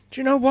Do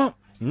you know what?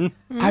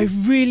 I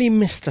really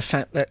miss the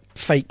fact that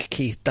fake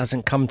Keith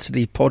doesn't come to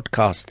the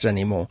podcasts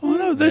anymore. Oh,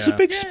 no, there's a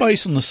big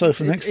space on the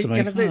sofa next to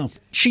me.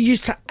 She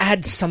used to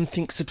add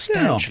something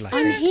substantial. Yeah.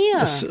 I'm here.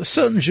 A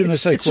certain je ne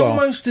sais It's quoi.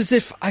 almost as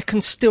if I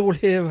can still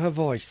hear her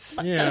voice.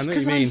 Yeah, That's I know what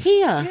because you I'm mean.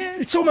 here.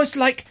 It's almost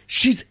like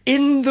she's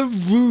in the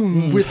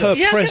room with Her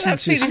us.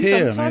 presence is feeling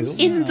here. sometimes.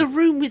 In the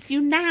room with you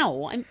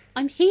now.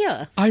 I'm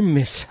here. I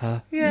miss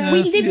her. Yeah.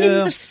 We live in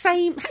yeah. the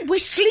same... We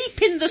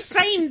sleep in the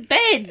same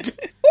bed.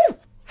 Oh,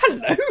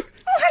 hello.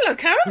 Oh, hello,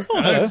 Karen.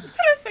 Hello.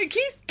 Hello, thank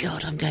you.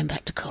 God, I'm going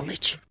back to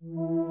college.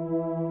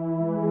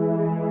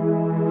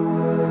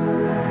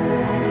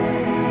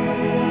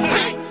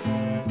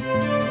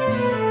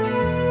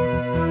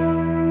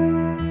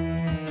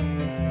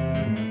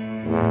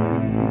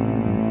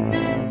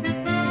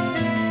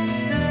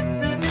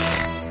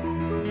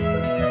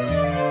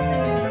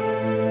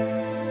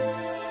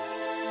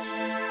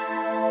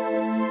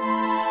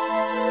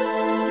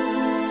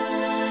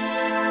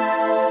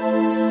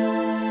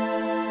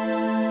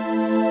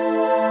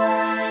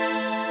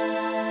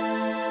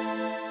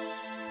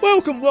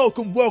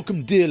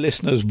 Welcome, dear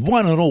listeners,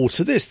 one and all,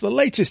 to this, the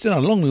latest in a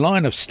long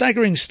line of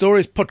staggering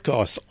stories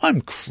podcasts.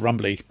 I'm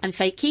Crumbly. I'm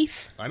Fake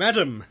Keith. I'm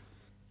Adam.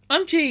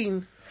 I'm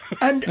Jean.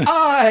 And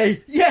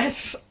I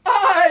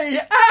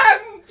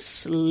am.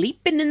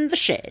 Sleeping in the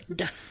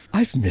shed.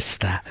 I've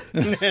missed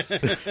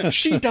that.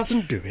 She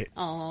doesn't do it.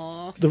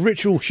 The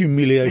ritual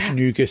humiliation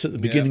you get at the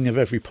beginning of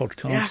every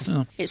podcast. Yeah.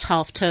 Oh. It's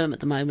half term at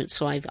the moment,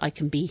 so I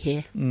can be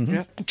here.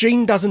 Yeah.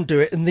 Jean doesn't do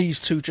it, and these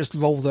two just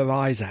roll their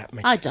eyes at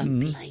me. I don't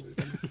blame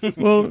them.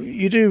 Well,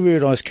 you do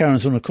realise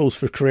Karen's on a course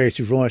for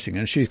creative writing,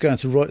 and she's going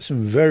to write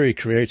some very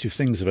creative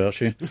things about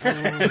you.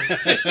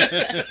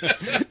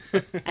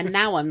 And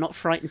now I'm not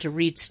frightened to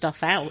read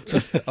stuff out.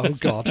 Oh,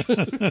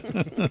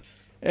 God.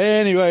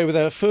 Anyway,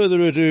 without further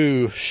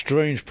ado,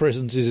 strange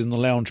presences in the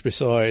lounge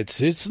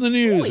besides. It's the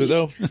news with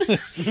El...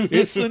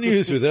 It's the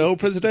news with El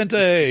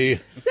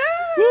Presidente.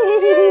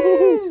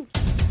 Woo-hoo-hoo-hoo-hoo.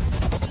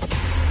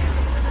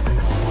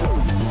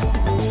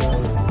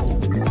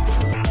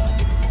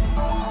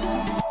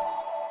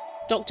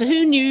 Doctor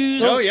Who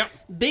news. Oh, yeah.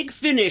 Big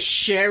Finish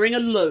sharing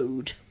a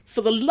load. For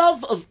the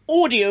love of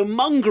audio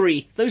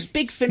mongery, those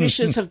big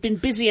finishers have been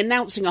busy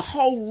announcing a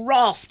whole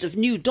raft of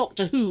new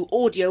Doctor Who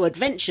audio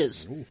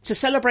adventures. To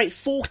celebrate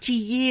 40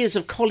 years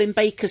of Colin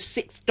Baker's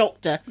Sixth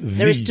Doctor,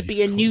 there is to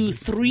be a new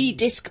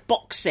 3-disc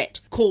box set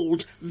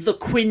called The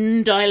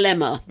Quinn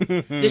Dilemma.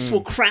 This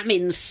will cram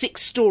in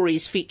 6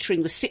 stories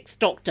featuring the Sixth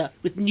Doctor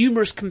with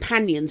numerous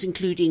companions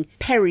including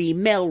Perry,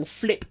 Mel,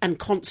 Flip and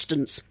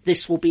Constance.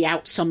 This will be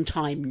out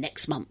sometime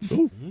next month.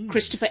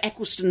 Christopher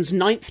Eccleston's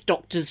Ninth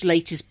Doctor's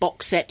latest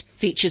box set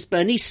features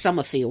Bernice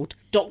Summerfield.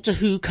 Doctor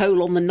Who :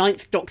 The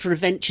Ninth Doctor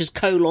Adventures :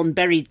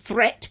 Buried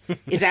Threat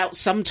is out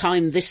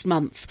sometime this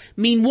month.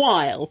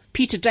 Meanwhile,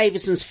 Peter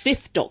Davison's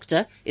Fifth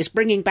Doctor is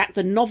bringing back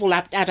the novel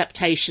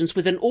adaptations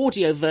with an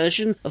audio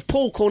version of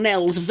Paul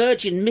Cornell's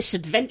Virgin Missing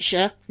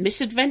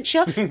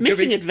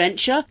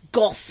Adventure,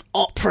 goth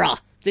opera.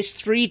 This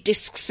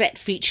 3-disc set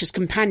features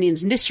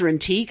companions Nyssa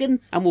and Tegan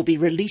and will be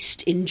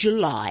released in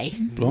July.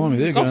 Blimey,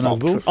 they're going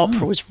Goth overboard.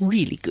 opera was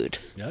really good.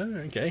 Oh,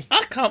 okay.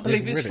 I can't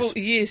believe it's read it. 40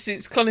 years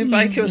since Colin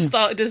Baker has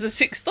started as a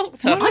Sixth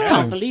Doctor. I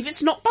can't believe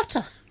it's not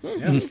butter.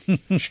 Yeah.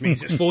 Which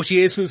means it's 40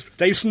 years since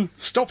Davison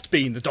stopped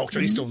being the Doctor.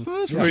 He's done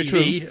very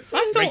TV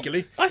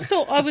regularly. I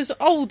thought I was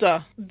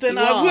older than You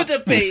I are. would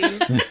have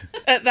been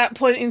at that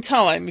point in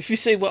time, if you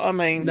see what I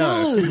mean.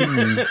 No. No,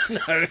 only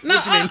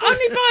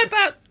by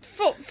about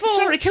four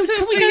Sorry, can 2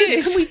 or 3 we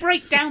years. can we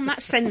break down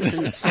that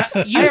sentence?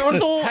 You Hang on.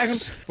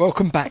 thought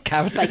Welcome back,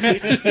 Karen.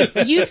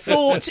 you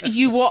thought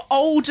you were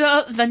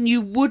older than you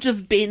would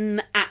have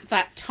been at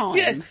that time.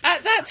 Yes,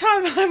 at that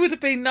time I would have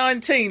been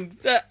 19,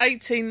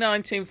 18,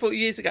 19, 40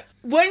 years ago.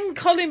 When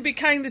Colin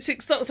became the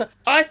Sixth Doctor,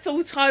 I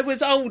thought I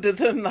was older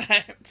than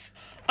that.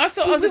 I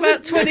thought I was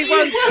about 21,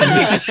 20.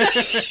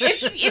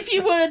 If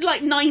you were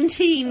like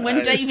 19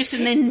 when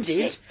Davison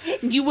ended,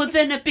 you were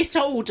then a bit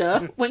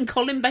older when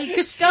Colin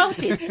Baker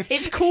started.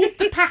 It's called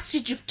the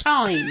passage of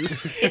time.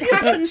 It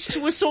happens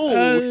to us all.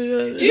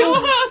 You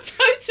are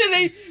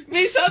totally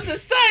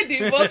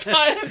misunderstanding what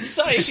I am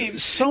saying.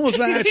 Some of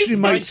that actually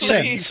makes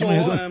sense.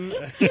 I mean,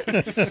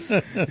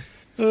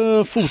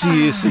 40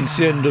 years since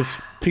the end of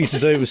Peter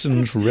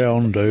Davison's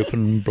round,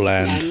 open,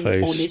 bland And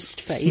face. honest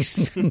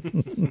face.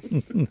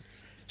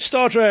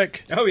 Star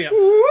Trek! Oh, yeah.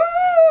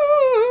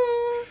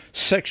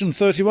 Section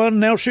 31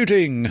 now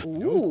shooting.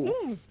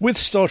 Ooh. With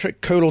Star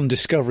Trek: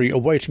 Discovery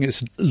awaiting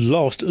its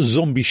last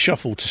zombie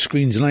shuffle to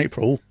screens in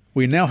April,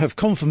 we now have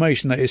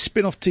confirmation that its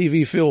spin-off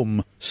TV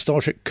film,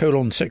 Star Trek: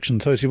 Section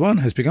 31,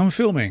 has begun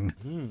filming.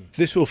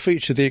 This will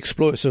feature the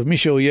exploits of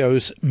Michel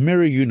Yeoh's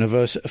Mirror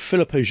Universe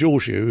Philippa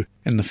Georgiou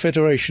in the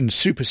Federation's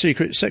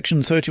super-secret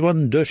Section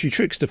 31 Dirty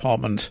Tricks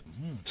Department.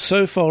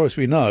 So far as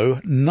we know,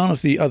 none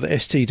of the other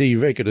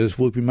STD regulars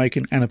will be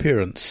making an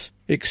appearance.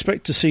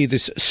 Expect to see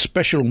this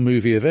special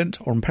movie event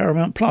on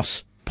Paramount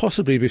Plus,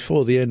 possibly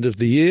before the end of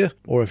the year,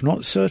 or if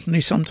not,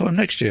 certainly sometime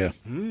next year.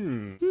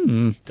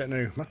 Don't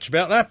know much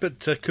about that,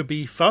 but could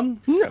be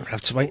fun. No, we'll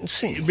have to wait and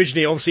see.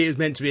 Originally, obviously, it was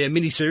meant to be a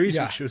mini-series,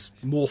 Yeah. which was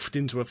morphed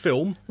into a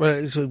film. Well,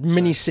 it was a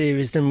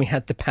mini-series, then we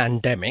had the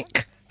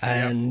pandemic.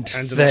 And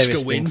and an various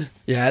Oscar win. things.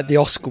 Yeah, the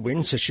Oscar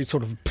win. So she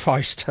sort of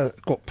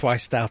got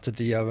priced out of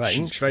the range.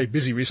 She's very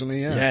busy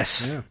recently, yeah.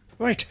 Yes. Yeah.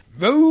 Right.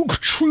 Rogue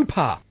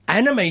Trooper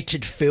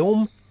animated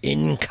film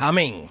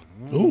incoming.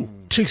 Ooh.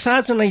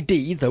 2000 AD,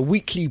 the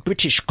weekly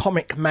British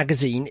comic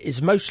magazine is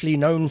mostly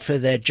known for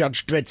their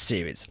Judge Dredd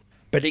series,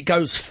 but it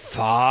goes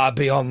far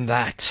beyond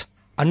that.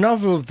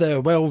 Another of their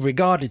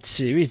well-regarded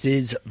series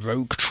is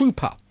Rogue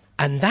Trooper,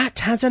 and that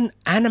has an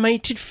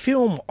animated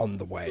film on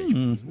the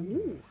way.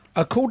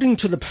 According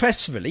to the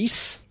press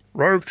release,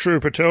 Rogue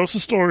Trooper tells the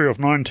story of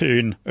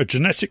 19, a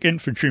genetic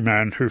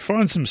infantryman who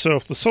finds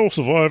himself the sole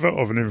survivor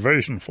of an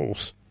invasion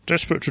force.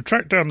 Desperate to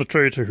track down the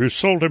traitor who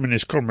sold him and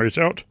his comrades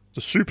out, the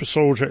super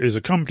soldier is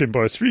accompanied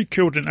by 3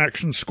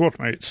 killed-in-action squad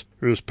mates,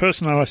 whose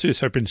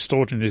personalities have been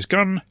stored in his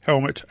gun,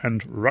 helmet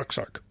and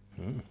rucksack.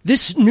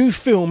 this new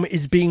film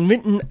is being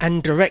written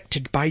and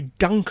directed by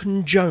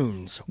Duncan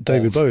Jones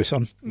David Bowie's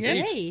son.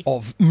 Yay.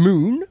 of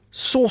Moon,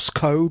 Source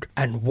Code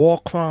and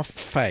Warcraft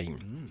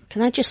fame.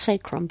 Can I just say,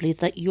 Crumbly,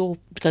 that your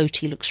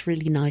goatee looks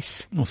really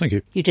nice. Oh, thank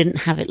you. You didn't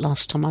have it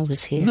last time I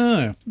was here.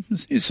 No,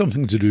 it's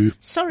something to do.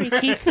 Sorry,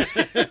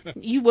 Keith.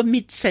 You were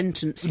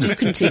mid-sentence. Do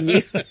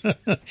continue.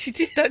 She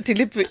did that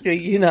deliberately,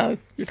 you know.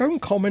 You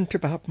don't comment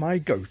about my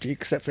goatee,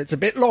 except for it's a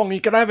bit long, you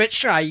can have it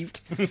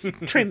shaved.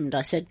 Trimmed,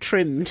 I said,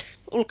 trimmed.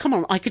 Well, come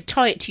on, I could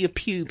tie it to your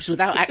pubes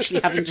without actually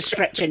having to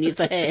stretch any of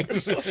the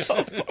hairs.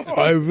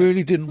 I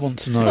really didn't want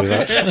to know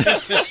that.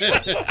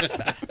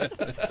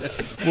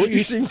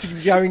 You seem to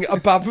be going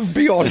above and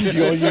beyond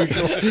your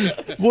usual.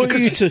 What are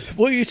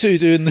you two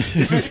doing in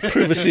the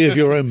privacy of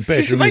your own She's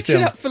bedroom?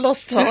 making up for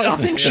lost I time.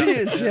 think she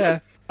is, yeah.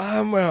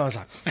 Where was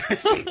I?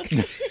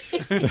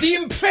 The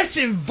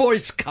impressive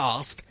voice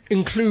cast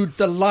include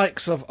the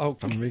likes of... Oh,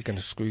 I'm really going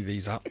to screw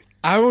these up.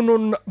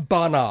 Aaron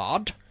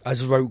Barnard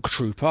as Rogue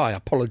Trooper. I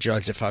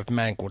apologise if I've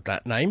mangled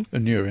that name.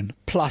 And urine.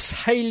 Plus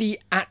Hayley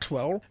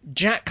Atwell,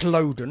 Jack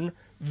Lowden,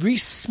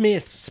 Reese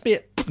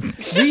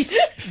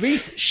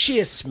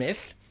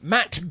Shearsmith,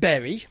 Matt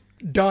Berry,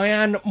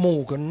 Diane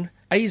Morgan,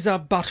 Asa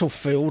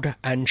Butterfield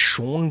and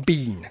Sean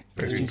Bean,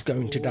 because he's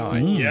going to die.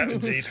 Yeah,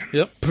 indeed.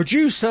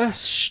 Producer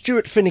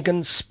Stuart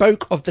Finnegan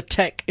spoke of the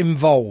tech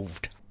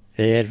involved.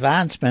 The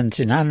advancements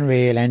in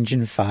Unreal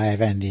Engine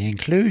 5 and the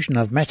inclusion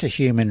of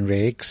metahuman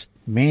rigs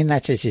mean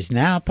that it is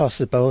now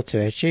possible to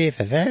achieve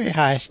a very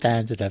high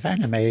standard of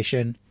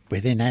animation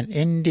within an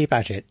indie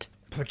budget.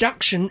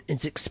 Production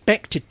is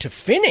expected to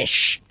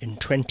finish in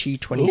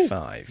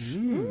 2025.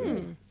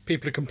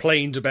 People have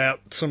complained about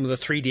some of the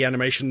 3D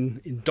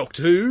animation in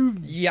Doctor Who,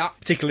 Yeah.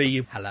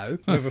 particularly Hello.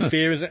 Web of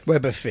Fear, is it?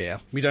 Web of Fear.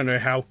 We don't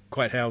know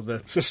quite how the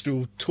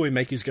Crystal toy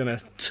maker is going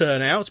to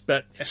turn out,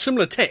 but a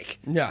similar tech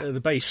Yeah. at the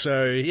base.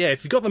 So, yeah,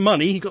 if you've got the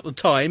money, you've got the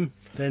time,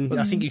 then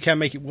I think you can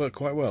make it work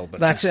quite well.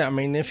 But That's it. I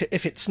mean, if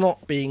it's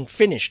not being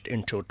finished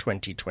until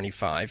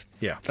 2025,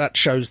 Yeah. that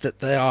shows that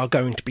they are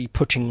going to be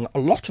putting a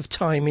lot of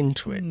time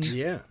into it.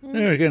 yeah.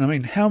 There again, I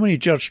mean, how many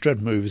Judge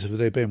Dredd movies have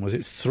there been? Was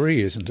it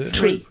 3, isn't it?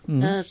 3.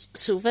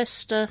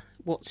 Sylvester,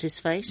 what's his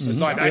face?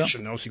 Live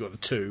action, obviously got the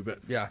 2, but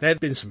Yeah. there have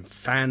been some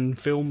fan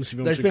films. If you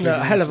want There's to been a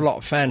include hell them. of a lot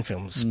of fan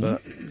films,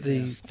 but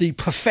the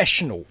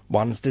professional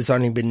ones, there's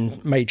only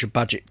been major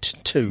budget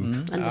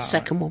 2. And the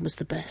second one was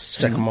the best.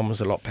 Second one was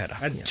a lot better.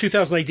 And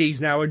 2000 AD is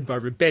now owned by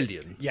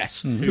Rebellion,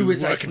 Yes. who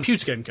is a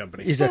computer game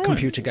company. is a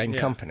computer game Yeah.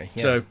 company.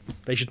 Yeah. So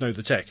they should know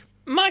the tech.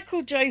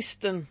 Michael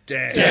Jaston.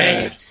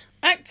 Dead.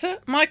 Actor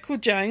Michael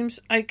James,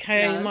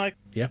 a.k.a. No. Mike.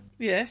 Yeah.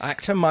 Yes.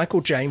 Actor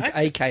Michael James,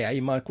 a.k.a.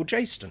 Michael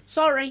Jaston.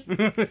 Sorry,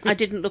 I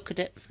didn't look at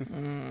it.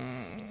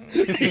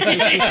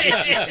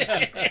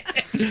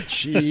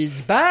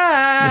 She's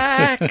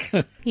back!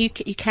 You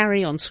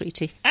carry on,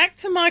 sweetie.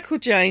 Actor Michael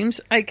James,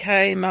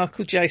 a.k.a.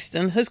 Michael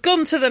Jaston, has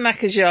gone to the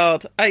Knackers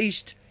Yard,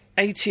 aged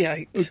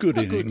 88. A good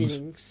Good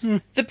innings.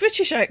 innings. The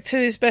British actor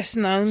is best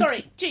known...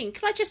 Sorry, Jean,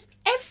 can I just...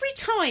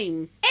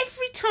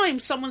 Every time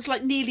someone's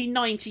like nearly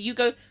 90, you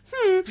go, as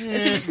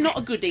if it's not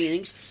a good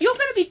innings. You're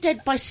going to be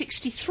dead by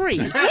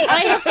 63. I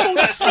have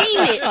foreseen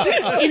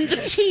it in the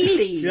tea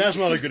leaves. Yeah, that's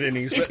not a good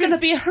innings. It's but- going to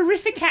be a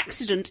horrific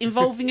accident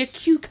involving a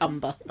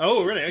cucumber.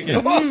 Oh, really?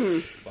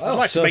 Okay. I'd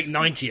like to make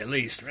 90 at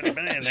least. Really,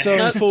 but yeah, So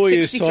No, in 4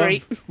 years' 63.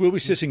 time, we'll be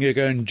sitting here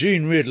going,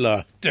 Gene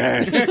Riddler,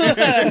 dead.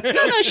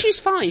 No, she's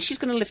fine. She's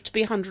going to live to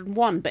be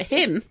 101. But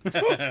him,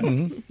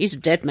 he's a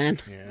dead man.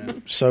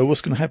 So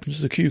what's going to happen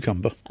to the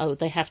cucumber? Oh,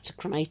 they have to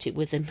cremate it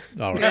with him.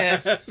 All right.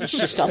 Yeah. It's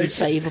just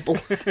unsavable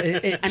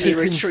It and took him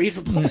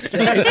irretrievable.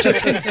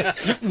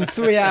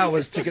 3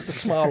 hours to get the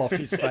smile off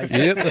his face.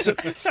 Yep, that's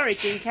it. Sorry,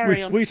 Jean,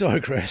 carry on. We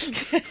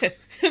digress.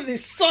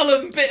 This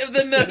solemn bit of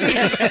the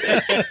news.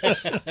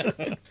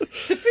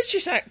 The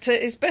British actor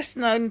is best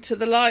known to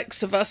the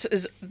likes of us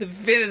as the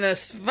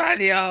villainous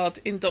Valeyard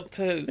in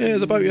Doctor Who. Yeah,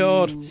 the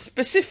boatyard.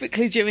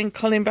 Specifically during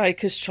Colin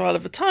Baker's Trial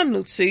of a Time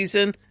Lord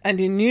season and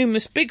in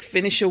numerous Big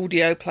Finish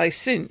audio plays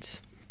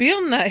since.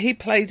 Beyond that, he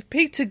played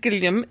Peter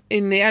Gilliam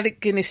in the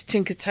Alec Guinness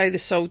Tinker Tailor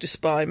Soldier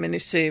Spy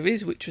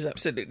miniseries, which was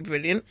absolutely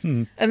brilliant,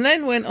 and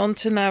then went on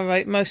to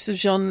narrate most of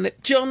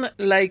John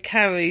Le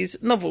Carre's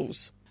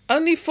novels.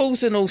 Only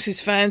Fools and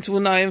Horses fans will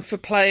know him for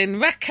playing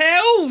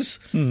Raquel's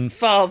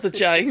father,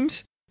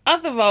 James.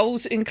 Other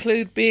roles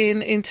include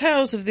being in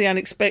Tales of the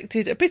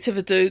Unexpected, A Bit of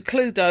Ado,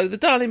 Cluedo, The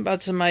Darling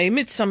Buds of May,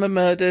 Midsummer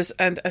Murders,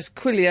 and as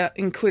Quillia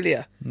in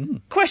Quillia.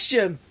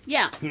 Question.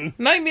 Yeah.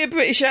 Name me a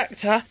British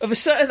actor of a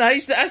certain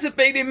age that hasn't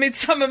been in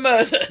Midsummer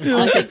Murders.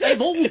 I think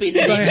they've all been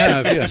in They it.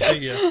 have,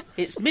 yes.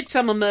 It's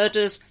Midsummer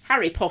Murders,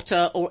 Harry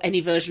Potter, or any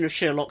version of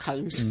Sherlock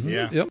Holmes.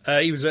 Yeah. Yep.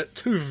 He was at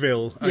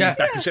Tuverville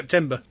back in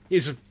September. He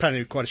was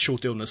apparently quite a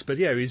short illness, but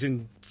yeah, he was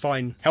in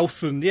fine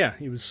health and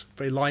he was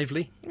very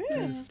lively.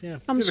 Yeah.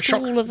 I'm Bit of a sure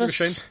shock, all of bit a us.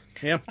 shame.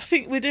 Yeah. I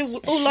think we'd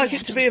all like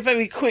it to be a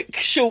very quick,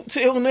 short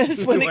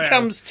illness when it Well.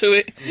 comes to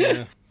it.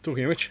 Yeah.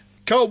 Talking of which,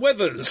 Carl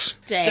Weathers.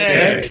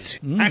 Dead.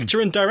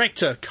 Actor and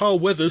director Carl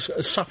Weathers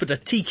has suffered a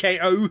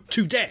TKO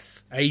to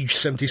death, age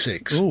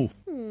 76. Ooh.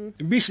 In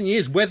recent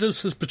years,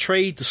 Weathers has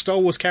portrayed the Star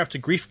Wars character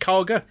Greef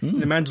Karga in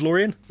The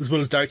Mandalorian, as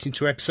well as directing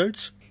 2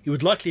 episodes. He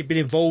would likely have been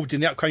involved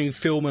in the upcoming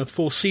film and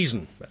 4th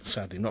season, but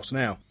sadly not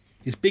now.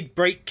 His big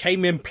break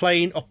came in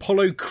playing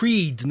Apollo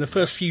Creed in the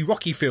first few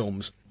Rocky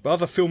films, but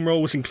other film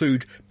roles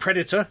include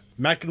Predator,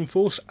 Magnum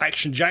Force,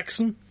 Action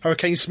Jackson,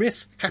 Hurricane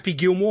Smith, Happy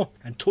Gilmore,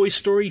 and Toy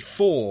Story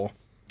 4.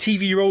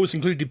 TV roles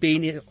included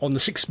being on The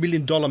 $6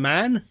 Million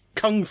Man,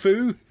 Kung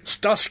Fu,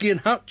 Starsky and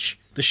Hutch,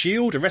 The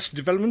Shield, Arrested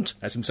Development,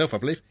 as himself I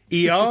believe,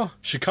 ER,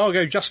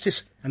 Chicago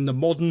Justice, and The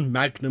Modern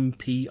Magnum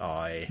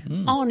P.I.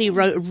 Arnie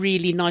wrote a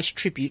really nice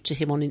tribute to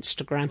him on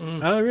Instagram.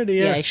 Oh, really?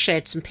 Yeah, Yeah. he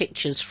shared some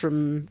pictures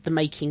from the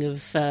making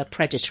of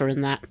Predator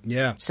and that.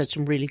 Yeah. Said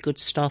some really good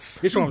stuff.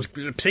 This one was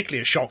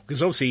particularly a shock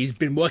because obviously he's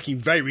been working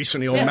very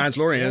recently on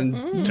Mandalorian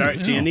and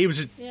directing, and he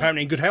was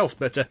apparently in good health.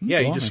 But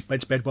he just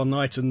went to bed one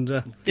night and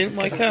Didn't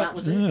wake That up.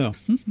 was it. Yeah.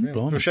 what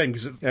Blimey. a shame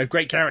because a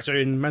great character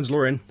in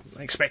Mandalorian.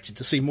 I expected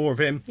to see more of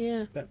him.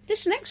 Yeah.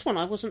 This next one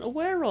I wasn't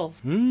aware of.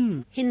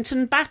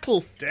 Hinton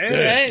Battle.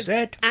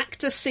 Dead.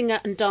 Actor, singer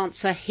and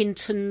dancer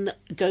Hinton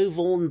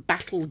Govan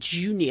Battle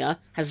Jr.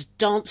 has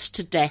danced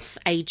to death,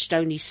 aged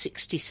only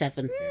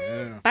 67.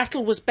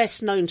 Battle was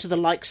best known to the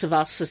likes of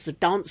us as the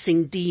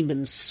dancing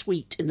demon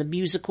Sweet in the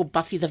musical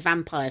Buffy the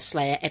Vampire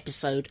Slayer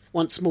episode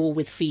Once More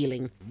with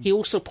Feeling. He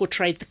also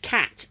portrayed the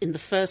cat in the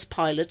first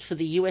pilot for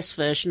the US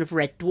version of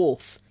Red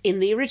Dwarf. In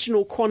the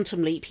original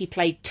Quantum Leap, he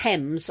played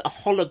Thames, a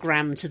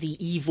hologram to the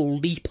evil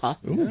Leaper.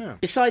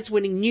 Besides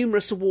winning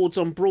numerous awards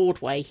on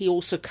Broadway, he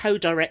also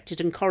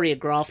co-directed and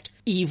choreographed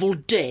Evil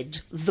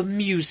Dead, the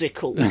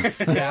musical.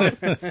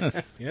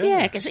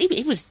 Yeah, because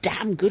he was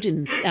damn good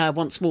in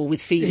Once More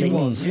with Feeling. He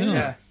was,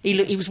 yeah.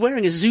 He was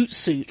wearing a zoot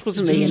suit,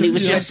 wasn't he? And he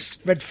was just...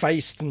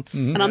 red-faced and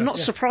And I'm not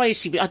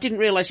surprised. I didn't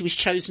realise he was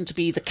chosen to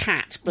be the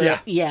cat,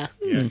 but yeah.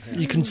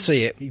 you can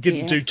see it. He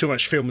didn't do too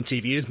much film and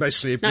TV. He was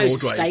mostly a No, he's a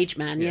Broadway. stage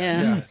man,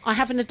 yeah. I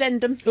have an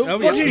addendum.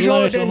 What is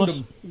your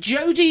addendum?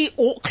 Jodie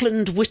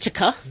Auckland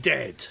Whittaker.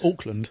 Dead.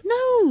 Auckland.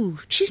 No,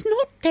 she's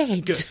not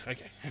dead. Good.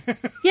 Okay.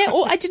 Yeah,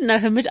 I didn't know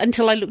her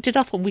until I looked it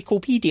up on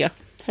Wikipedia.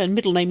 Her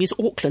middle name is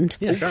Auckland.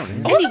 Yeah,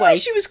 apparently. Anyway,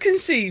 She was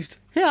conceived.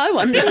 yeah, I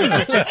wonder.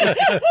 I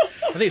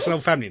think it's an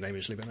old family name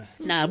actually, but no.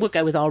 No, we'll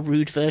go with our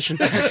rude version.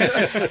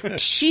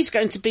 She's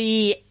going to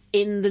be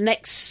in the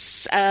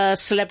next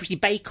Celebrity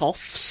Bake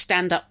Off,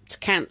 Stand Up to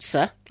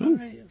Cancer.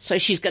 So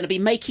she's going to be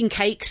making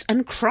cakes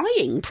and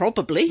crying,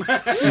 probably.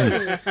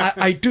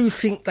 I do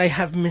think they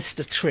have missed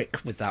a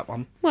trick with that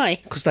one. Why?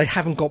 Because they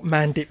haven't got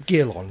Mandip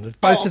Gill on.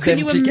 Both of can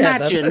them you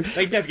together. imagine?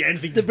 They'd never get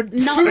anything.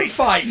 No. Food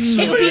fights.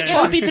 It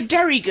would be the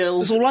Derry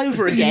Girls all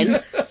over again.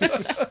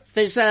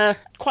 There's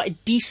quite a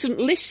decent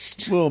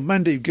list. Well,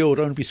 Mandeep Gill would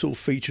only be sort of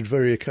featured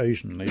very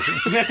occasionally.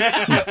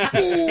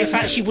 In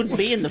fact, she wouldn't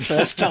be in the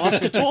first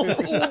task at all.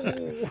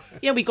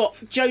 Yeah, we got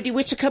Jodie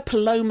Whittaker,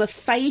 Paloma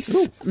Faith,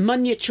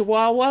 Munya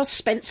Chihuahua,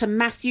 Spencer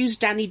Matthews,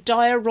 Danny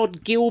Dyer,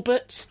 Rod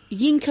Gilbert,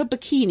 Yinka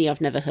Bikini,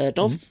 I've never heard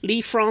of,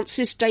 Lee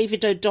Francis,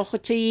 David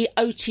O'Doherty,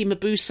 Oti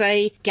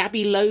Mabuse,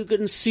 Gabby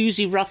Logan,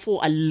 Susie Ruffle,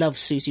 I love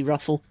Susie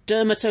Ruffle,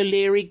 Dermot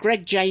O'Leary,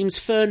 Greg James,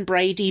 Fern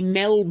Brady,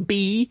 Mel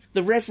B,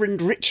 the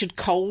Reverend Richard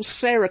Cole,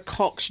 Sarah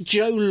Cox,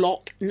 Joe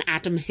Locke and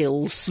Adam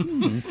Hills.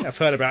 I've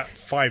heard about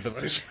 5 of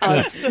those.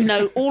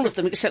 No, all of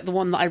them except the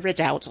one that I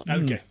read out.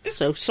 Okay.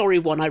 So, sorry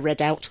one I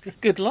read out.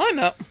 Good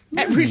lineup.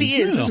 It really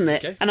is, isn't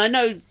it? Okay. And I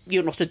know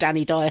you're not a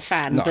Danny Dyer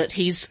fan, but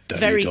he's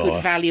very Dyer.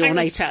 good value on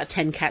 8 out of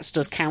 10 Cats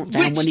Does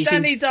Countdown Which when he's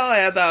Danny in...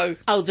 Dyer, though?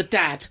 Oh, the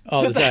dad,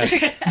 Oh, the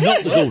dad.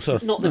 Not the daughter.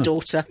 not the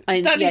daughter.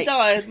 And, Danny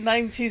Dyer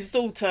named his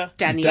daughter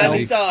Danielle. Danny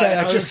They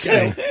Dyer. are just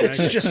spelled.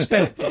 It's just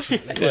spelled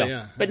differently.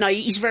 Yeah. But no,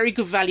 he's very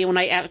good value on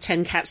 8 out of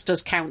 10 Cats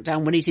Does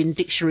Countdown when he's in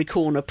Dictionary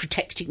Corner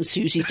protecting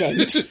Susie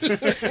Dent.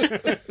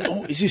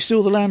 Oh, is he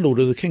still the landlord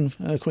of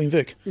the Queen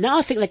Vic? No,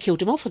 I think they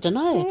killed him off, I don't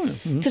know.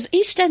 Because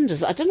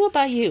EastEnders, I don't know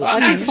about you. I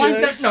And didn't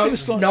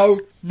find no.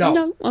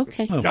 No,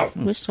 okay. No.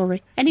 We're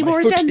sorry. Any My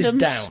more foot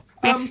addendums? is down.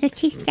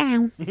 It is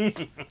down.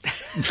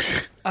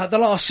 The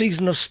last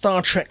season of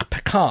Star Trek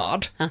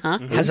Picard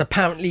has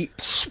apparently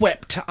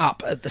swept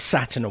up at the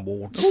Saturn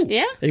Awards. Ooh,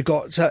 yeah? You've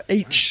got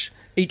each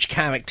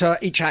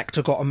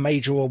actor got a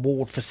major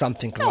award for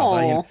something or other.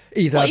 Aw.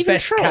 Either What, even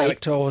best Troy?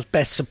 character or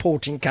best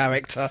supporting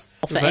character.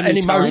 For At any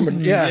time.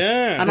 moment,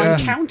 yeah. And I'm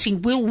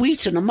counting Will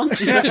Wheaton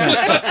amongst them.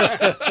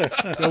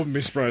 Oh,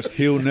 Miss Bryce.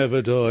 He'll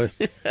never die.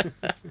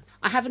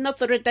 I have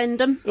another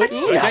addendum.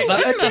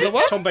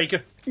 Tom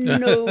Baker.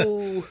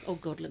 No. Oh,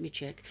 God, let me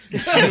check.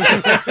 Keep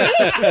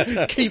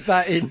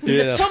that in.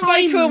 Yeah. Tom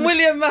Baker and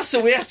William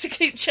Russell. We have to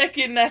keep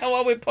checking now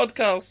while we're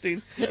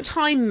podcasting. The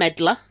Time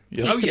Meddler,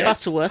 Yes. Peter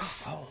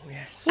Butterworth. Oh,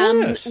 yes.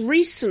 Yes.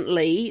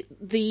 Recently,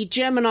 the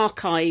German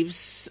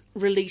archives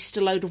released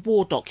a load of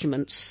war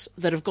documents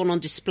that have gone on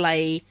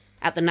display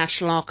at the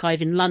National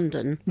Archive in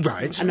London.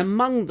 Right. And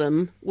among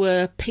them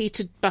were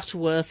Peter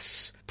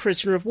Butterworth's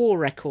prisoner of war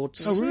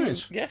records. Oh,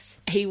 right. Yes.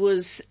 He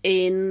was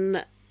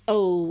in,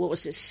 what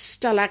was it,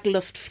 Stalag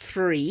Luft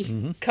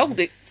 3.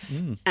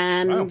 Colditz.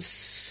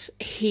 And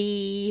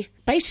he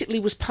basically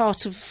was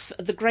part of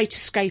The Great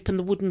Escape and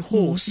The Wooden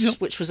Horse,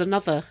 which was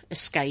another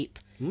escape.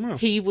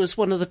 He was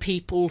one of the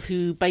people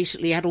who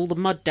basically had all the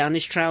mud down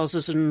his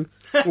trousers and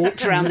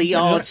walked around the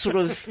yard sort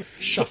of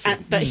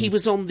shuffling. But he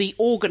was on the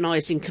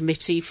organising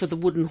committee for The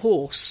Wooden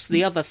Horse,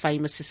 the other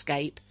famous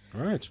escape.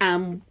 Right.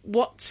 And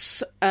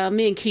what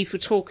me and Keith were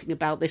talking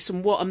about this,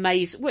 and what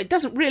amazed, well, it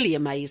doesn't really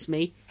amaze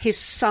me. His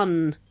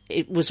son,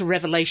 it was a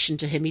revelation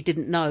to him. He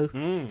didn't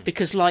know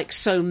because, like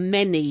so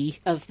many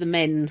of the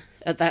men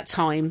at that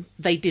time,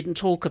 they didn't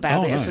talk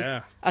about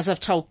it. As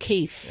I've told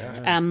Keith,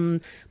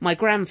 my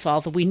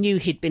grandfather, we knew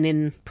he'd been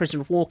in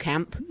prisoner of war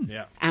camp,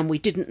 and we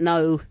didn't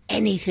know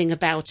anything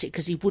about it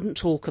because he wouldn't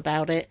talk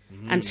about it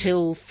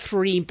until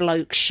 3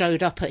 blokes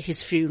showed up at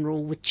his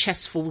funeral with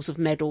chestfuls of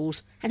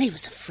medals, and he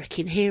was a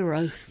freaking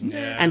hero,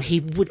 and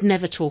he would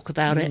never talk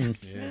about it.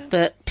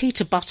 But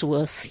Peter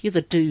Butterworth, you're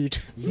the dude.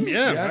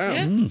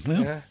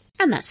 Yeah.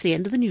 And that's the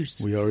end of the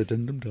news. We are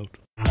addendum out.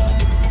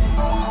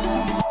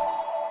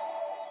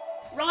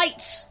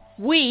 Right,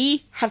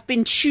 we have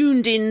been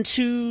tuned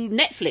into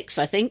Netflix,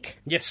 I think,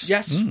 Yes.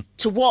 Yes.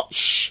 to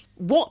watch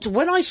what,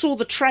 when I saw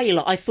the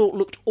trailer, I thought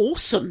looked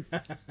awesome.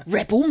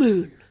 Rebel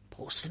Moon.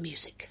 Pause for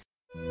music.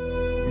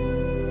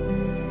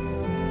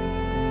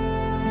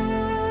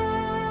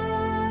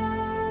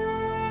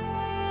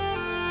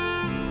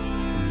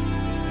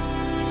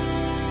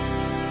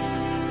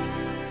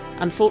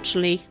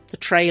 Unfortunately, the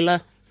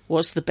trailer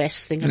was the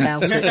best thing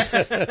about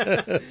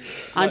it.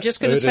 I'm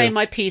just going to say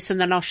my piece and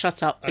then I'll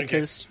shut up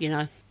because, you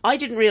know, I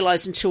didn't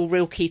realise until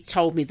Real Keith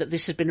told me that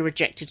this had been a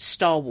rejected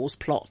Star Wars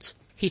plot.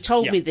 He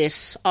told me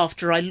this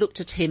after I looked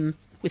at him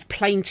with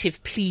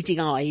plaintive, pleading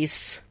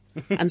eyes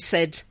and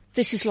said,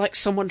 this is like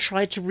someone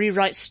tried to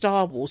rewrite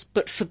Star Wars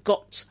but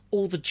forgot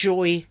all the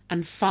joy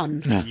and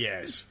fun.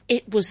 Yes.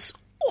 It was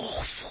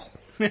awful.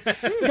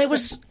 There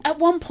was, at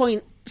one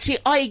point, see,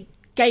 I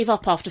gave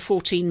up after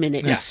 14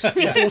 minutes.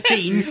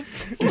 14.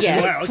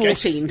 Yeah, Wow, okay.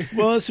 14.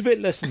 Well, it's a bit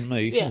less than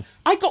me. Yeah.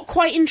 I got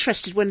quite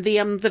interested when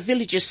the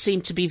villagers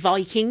seemed to be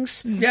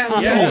Vikings. Yeah. And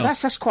I Yeah. thought, oh,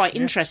 that's quite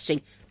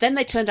interesting. Then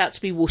they turned out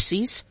to be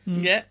wussies.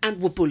 Yeah.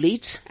 And were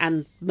bullied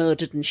and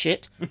murdered and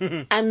shit.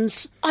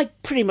 And I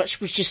pretty much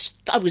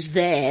I was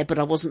there, but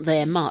I wasn't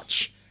there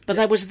much. But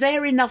I was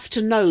there enough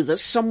to know that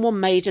someone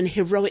made an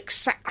heroic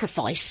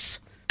sacrifice.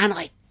 And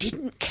I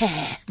didn't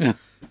care. Yeah.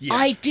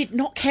 I did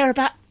not care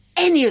about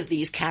any of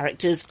these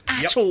characters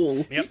at all.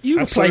 Yep. You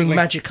were Absolutely. playing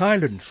Magic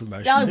Island for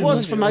most I of it,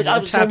 was weren't for you? most. On I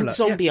a was on tablet.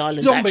 Zombie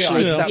Island. Zombie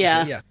actually. Island, that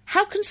was it, yeah.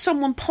 How can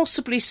someone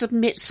possibly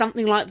submit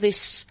something like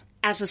this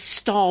as a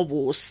Star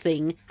Wars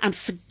thing and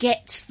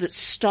forget that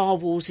Star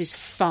Wars is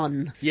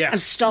fun? Yeah.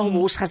 And Star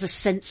Wars has a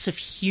sense of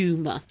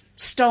humour.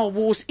 Star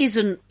Wars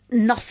isn't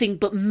nothing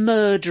but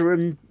murder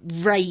and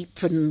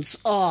rape and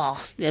I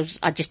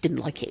just didn't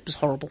like it. It was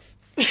horrible.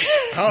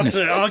 Hard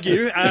to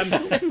argue.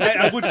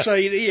 I would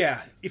say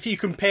that, if you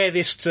compare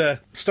this to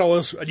Star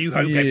Wars A New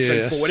Hope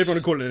Episode 4, whatever you want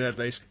to call it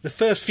nowadays, the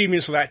first few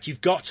minutes of that,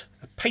 you've got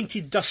a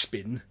painted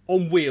dustbin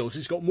on wheels.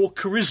 It's got more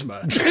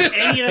charisma than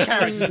any of the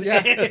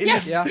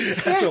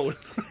characters at all.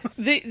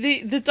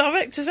 The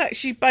director's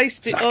actually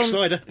based it Zack on...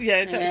 Snyder.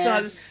 Yeah, Zack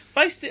Snyder.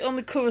 Based it on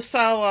the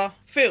Kurosawa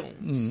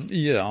films.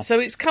 Yeah.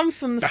 So it's come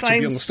from the Battle same...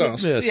 Beyond the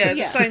Stars. Yeah,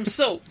 the same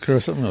source.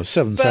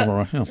 Seven But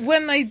Samurai. Yeah.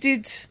 when they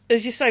did,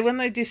 as you say, when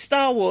they did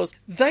Star Wars,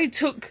 they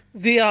took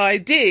the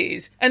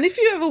ideas. And if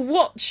you ever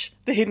watch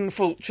The Hidden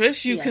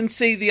Fortress, you can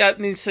see the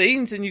opening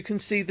scenes and you can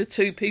see the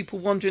 2 people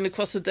wandering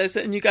across the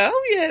desert and you go,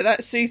 oh yeah,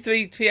 that's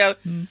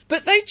C-3PO.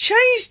 But they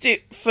changed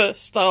it for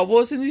Star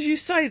Wars and as you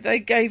say, they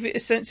gave it a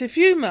sense of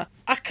humour.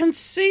 I can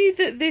see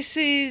that this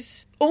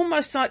is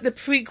almost like the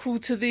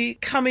prequel to the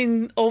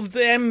coming of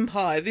the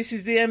Empire. This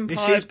is the Empire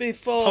This is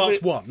before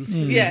part one.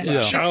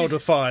 Yeah, Child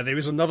of Fire. There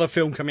is another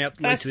film coming out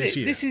later this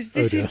year. This is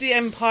the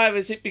Empire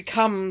as it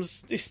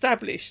becomes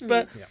established.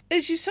 But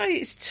as you say,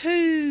 it's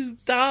too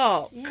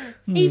dark.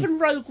 Even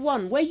Rogue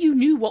One, where you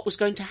knew what was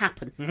going to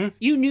happen,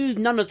 you knew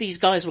none of these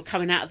guys were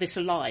coming out of this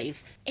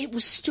alive, it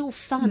was still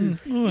fun.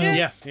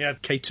 Yeah,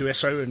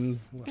 K2SO and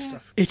all that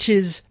stuff. It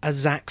is a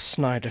Zack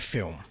Snyder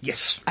film.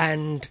 Yes.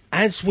 And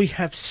as we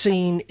have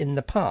seen in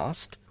the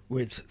past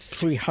with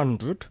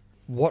 300,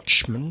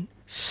 Watchmen,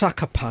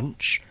 Sucker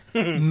Punch,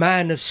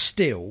 Man of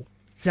Steel,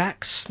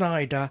 Zack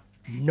Snyder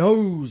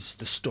knows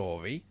the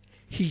story.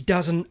 He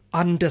doesn't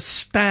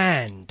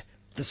understand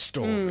the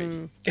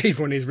story.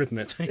 Even when he's written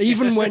it.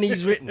 Even when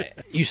he's written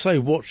it. You say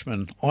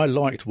Watchmen. I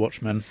liked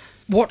Watchmen.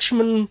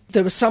 Watchmen,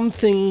 there were some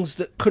things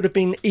that could have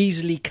been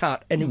easily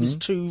cut, and it was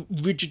too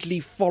rigidly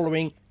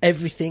following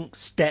everything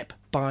step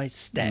by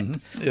step.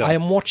 Yeah. I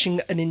am watching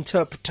an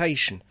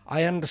interpretation.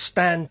 I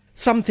understand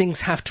some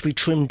things have to be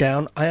trimmed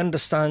down. I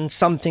understand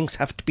some things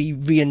have to be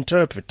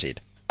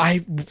reinterpreted.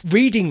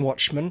 Reading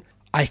Watchmen,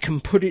 I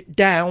can put it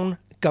down,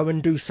 go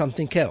and do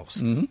something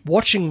else.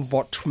 Watching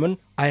Watchmen,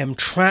 I am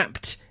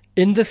trapped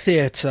in the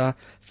theatre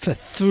for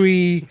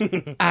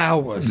 3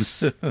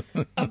 hours.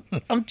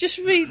 I'm just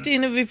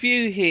reading a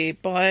review here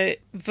by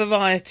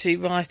Variety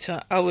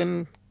writer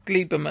Owen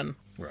Gleiberman.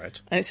 Right.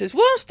 And it says,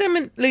 whilst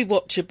eminently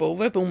watchable,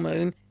 Rebel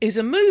Moon is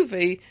a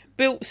movie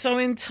built so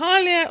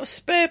entirely out of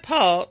spare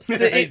parts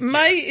that it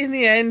may, in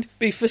the end,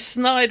 be for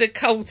Snyder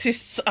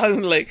cultists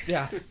only.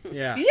 Yeah.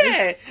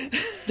 Yeah.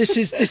 This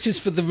is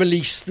for the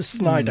release, the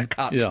Snyder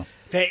cut. Yeah.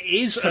 There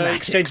is an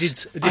Fanatics.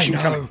 extended edition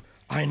coming.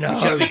 I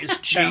know. It's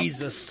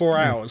Jesus. 4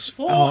 hours.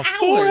 4 hours.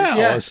 4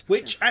 hours.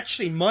 Which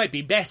actually might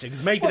be better,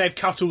 because maybe they've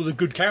cut all the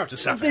good character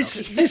stuff out.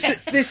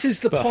 This is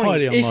the But point.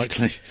 highly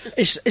unlikely.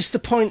 It's the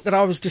point that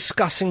I was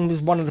discussing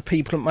with one of the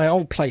people at my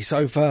old place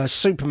over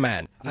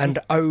Superman and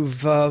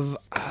over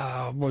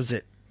what was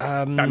it?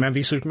 Batman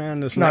v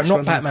Superman. Is the No, next not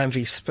one. Batman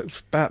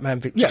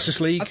v Justice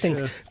League, I think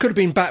could have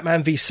been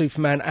Batman v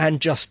Superman and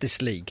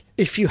Justice League.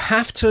 If you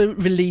have to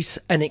release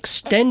an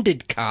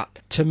extended cut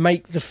to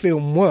make the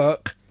film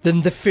work,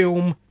 then the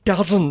film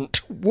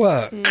doesn't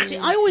work. See,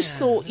 I always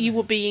thought you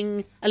were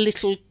being a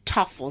little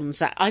tough on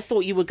Zack. I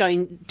thought you were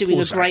doing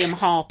Poor a Zack. Graham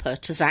Harper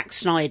to Zack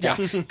Snyder.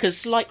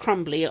 Because, like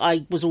Crumbly,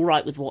 I was all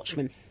right with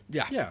Watchmen.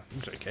 Yeah,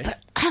 it's okay. But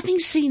having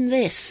seen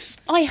this,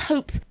 I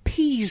hope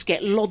peas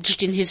get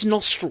lodged in his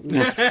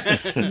nostrils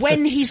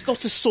when he's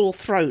got a sore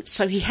throat,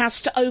 so he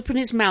has to open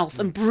his mouth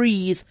and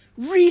breathe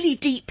really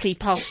deeply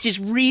past his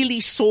really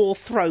sore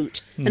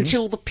throat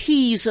until the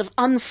peas have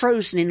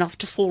unfrozen enough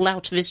to fall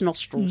out of his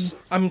nostrils.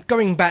 I'm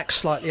going back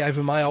slightly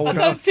over my old. I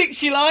don't think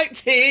she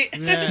liked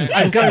it.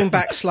 I'm going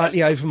back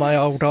slightly over my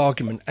old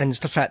argument, and it's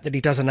the fact that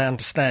he doesn't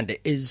understand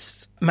it.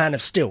 Is Man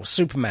of Steel,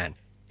 Superman.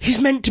 He's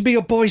meant to be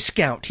a Boy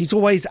Scout. He's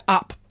always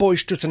up,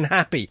 boisterous and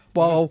happy,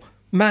 while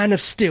Man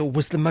of Steel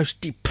was the most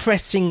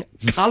depressing,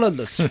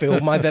 colourless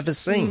film I've ever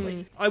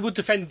seen. I would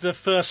defend the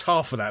first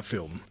half of that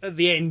film. At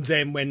the end,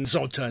 then, when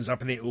Zod turns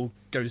up and it all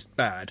goes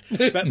bad.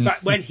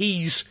 But when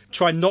he's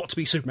trying not to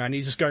be Superman,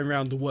 he's just going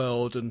around the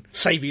world and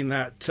saving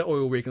that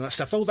oil rig and that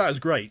stuff. All that was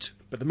great.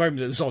 But the moment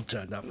that Zod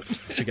turned up,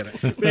 forget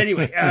it. But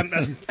anyway,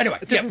 Anyway,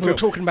 we were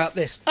talking about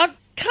this. I'm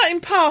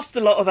cutting past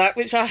a lot of that,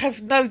 which I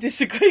have no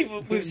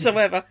disagreement with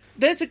whatsoever.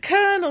 There's a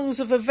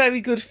kernels of a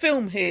very good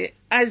film here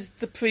as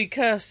the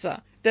precursor.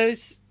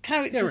 There's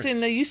characters in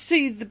there. You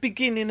see the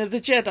beginning of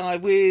the Jedi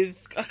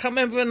with, I can't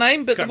remember her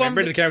name, but can't the one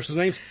remember the characters'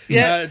 names.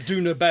 Yeah.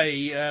 Duna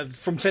Bay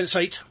from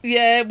Sense8.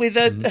 Yeah, with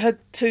her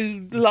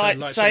two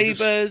lightsabers.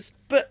 lightsabers.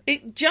 But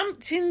it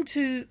jumped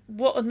into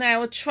what are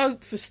now a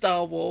trope for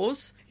Star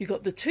Wars. You've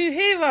got the two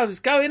heroes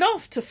going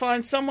off to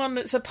find someone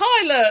that's a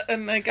pilot,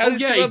 and they go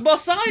to a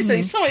Mos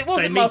Eisley. Sorry, it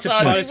wasn't Mos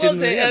Eisley,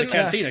 was it? The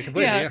cantina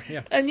completely,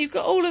 yeah. And you've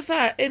got all of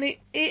that, and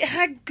it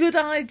had good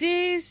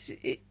ideas.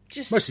 It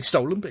just Mostly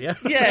stolen, but yeah.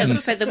 yeah. I was going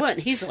to say, they weren't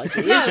his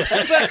ideas. No,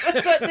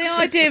 but the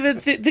idea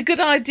of the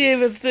good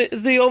idea of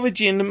the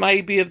origin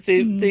maybe of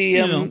the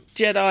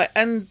Jedi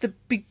and the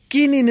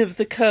beginning of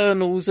the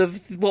kernels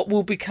of what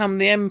will become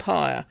the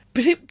Empire,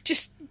 but it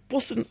just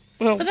wasn't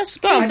well. But that's the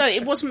done. point, though.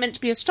 It wasn't meant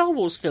to be a Star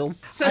Wars film.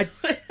 So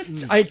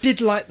I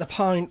did like the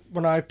point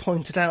when I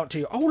pointed out to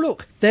you, oh,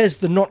 look, there's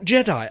the not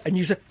Jedi. And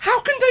you said,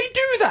 how can they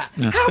do that?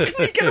 How can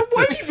they get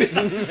away with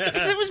that?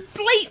 because it was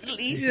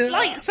blatantly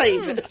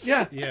lightsabers.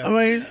 Yeah. I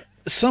mean,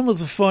 some of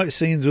the fight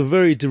scenes are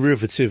very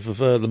derivative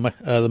of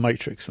the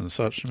Matrix and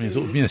such. I mean,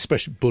 sort of,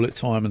 especially bullet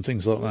time and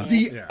things like that.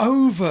 The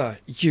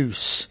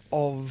overuse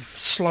of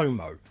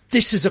slow-mo.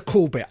 This is a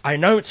cool bit. I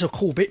know it's a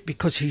cool bit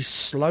because he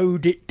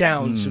slowed it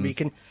down so we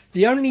can...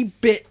 The only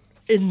bit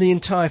in the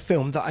entire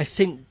film that I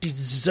think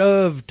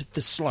deserved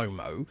the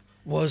slow-mo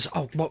was,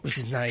 what was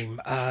his name?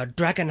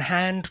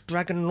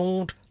 Dragon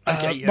Lord?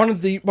 Okay, yeah. One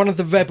of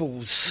the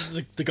rebels.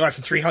 The guy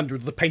from 300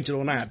 with the painted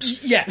on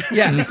abs. Yeah.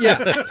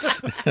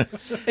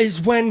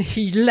 Is when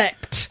he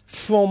leapt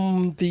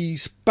from the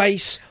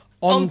space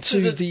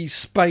onto the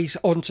space,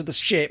 onto the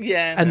ship,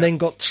 and then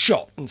got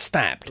shot and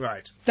stabbed.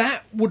 Right.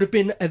 That would have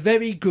been a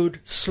very good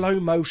slow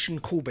motion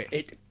call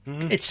bit.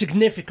 It's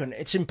significant,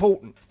 it's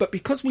important. But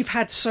because we've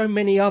had so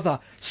many other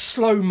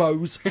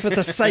slow-mos for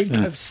the sake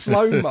of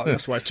slow-mo...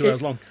 That's why it's 2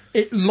 hours long.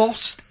 It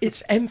lost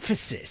its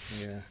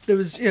emphasis. Yeah. There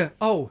was,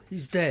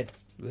 he's dead.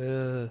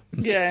 Yeah.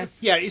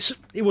 Yeah,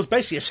 it was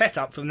basically a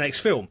setup for the next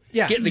film.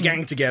 Yeah. Get the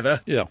gang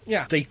together.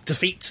 Yeah. They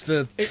defeat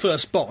the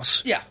first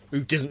boss. Yeah.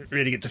 Who didn't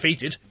really get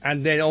defeated.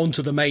 And then on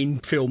to the main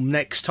film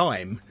next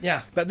time.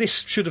 Yeah. But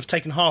this should have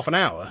taken half an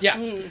hour. Yeah.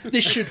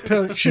 This should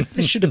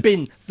have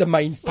been the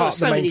main part of the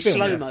so main many film.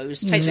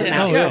 slow-mos. Takes it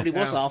out. It probably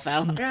was half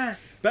hour. Yeah.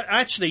 But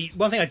actually,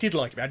 one thing I did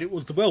like about it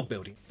was the world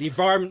building. The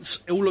environments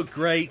all look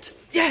great.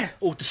 Yeah.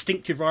 All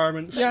distinctive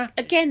environments. Yeah.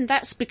 Again,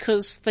 that's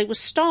because they were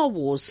Star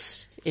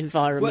Wars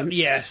environments. Well,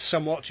 yeah,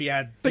 somewhat. You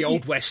had the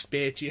Old West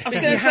bit. You I was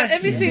had going to say,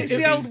 everything's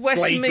the Old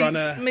West Blade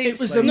Runner. meets It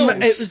was the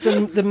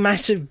North. the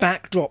massive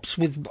backdrops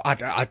with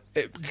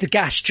it was the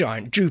gas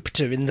giant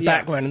Jupiter in the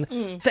background.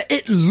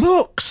 It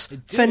looks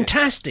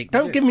fantastic.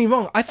 Don't get me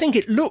wrong. I think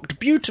it looked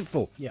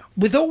beautiful. Yeah.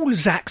 With all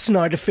Zack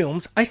Snyder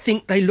films, I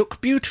think they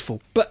look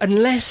beautiful. But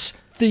unless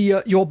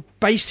your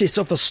basis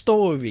of a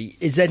story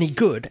is any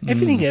good,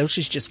 everything else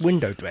is just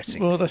window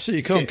dressing. Well, that's it.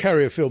 You can't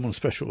carry a film on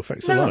special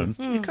effects alone.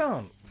 You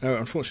can't. No,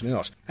 unfortunately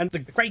not. And the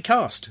great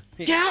cast.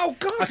 Oh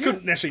God! I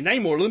couldn't necessarily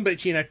name all of them,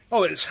 but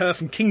it's her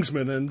from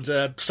Kingsman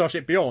and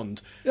Starship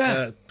Beyond,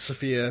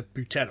 Sophia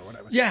Boutella or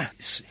whatever. Yeah.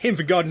 It's him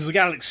from Guardians of the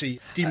Galaxy,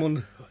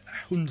 Demon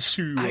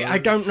Hunsu. I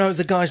don't know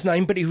the guy's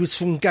name, but he was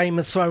from Game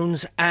of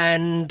Thrones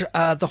and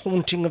The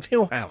Haunting of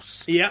Hill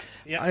House. Yeah.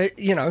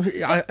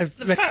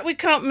 The fact we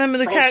can't remember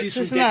the Francis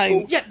character's from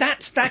name. Deadpool.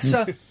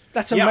 Yeah,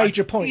 that's a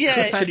major point. Yeah.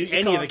 The fact Tell you that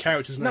any can't- of the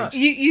characters' No. names.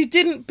 You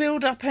didn't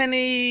build up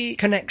any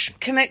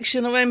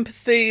connection. or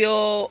empathy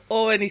or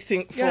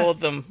anything for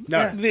them.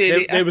 No,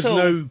 really, there was at all.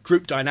 no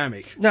group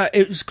dynamic. No,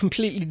 it was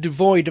completely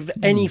devoid of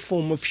any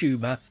form of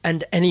humour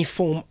and any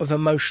form of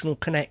emotional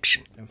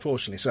connection.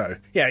 Unfortunately so.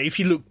 Yeah, if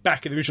you look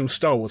back at the original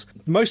Star Wars,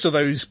 most of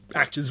those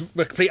actors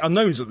were complete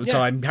unknowns at the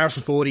time.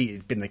 Harrison Ford,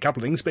 he'd been in a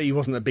couple of things, but he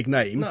wasn't a big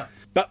name. No.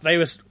 But they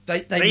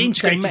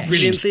integrated meshed.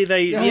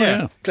 brilliantly.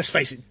 yeah. Let's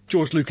face it,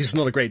 George Lucas is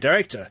not a great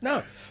director.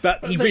 No.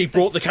 But he really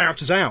brought the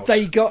characters out.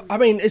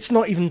 It's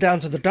not even down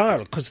to the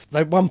dialogue, because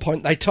at one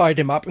point they tied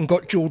him up and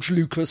got George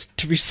Lucas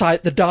to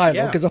recite the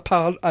dialogue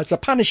as a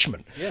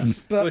punishment. Yeah.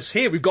 Whereas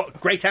here we've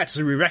got great actors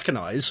who we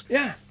recognise.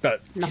 Yeah.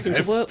 But Nothing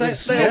to work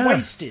with. They're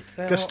wasted.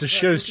 Just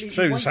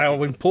shows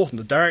how important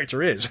the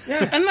director is.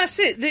 And that's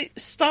it. The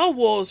Star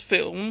Wars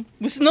film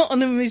was not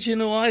an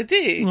original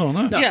idea. Oh,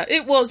 no. Yeah,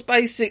 it was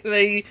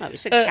basically... No,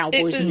 it's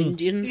cowboys and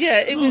Indians. Yeah,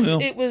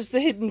 it was the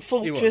Hidden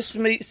Fortress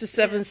meets the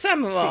Seven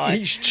Samurai.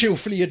 He's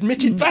cheerfully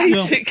admitted that.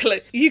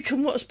 Basically, you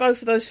can watch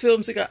both of those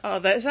films and go, oh,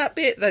 there's that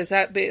bit, there's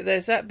that bit,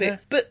 there's that bit. Yeah.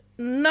 But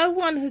no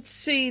one had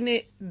seen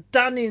it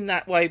done in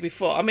that way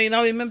before. I mean,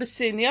 I remember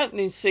seeing the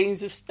opening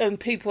scenes and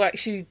people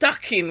actually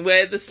ducking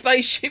where the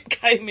spaceship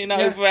came in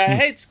over our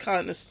heads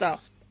kind of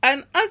stuff.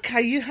 And,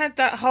 okay, you had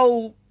that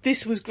whole...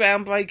 This was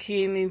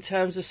groundbreaking in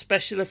terms of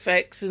special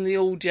effects and the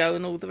audio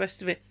and all the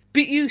rest of it.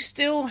 But you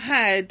still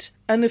had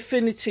an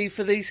affinity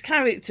for these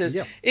characters.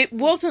 Yeah. It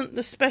wasn't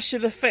the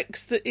special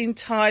effects that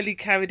entirely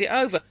carried it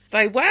over.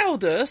 They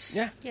wowed us.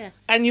 Yeah.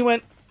 And you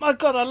went, my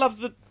God, I love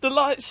the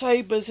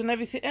lightsabers and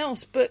everything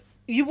else. But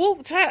you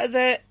walked out of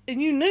there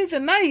and you knew the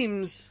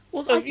names.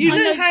 Well, You I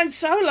knew know- Han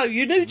Solo,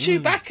 you knew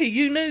Chewbacca,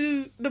 you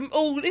knew them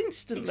all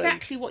instantly.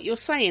 Exactly what you're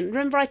saying.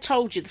 Remember I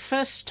told you the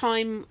first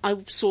time I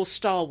saw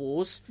Star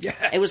Wars, Yeah.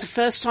 it was the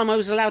first time I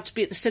was allowed to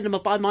be at the cinema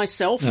by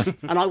myself,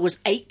 and I was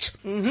 8.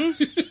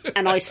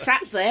 And I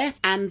sat there,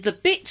 and the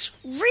bit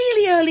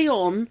really early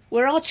on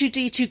where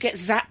R2-D2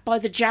 gets zapped by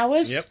the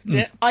Jawas,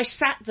 I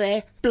sat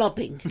there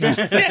blubbing.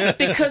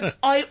 Because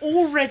I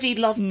already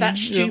loved that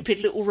stupid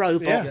little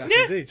robot.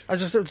 Yeah, indeed.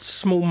 As a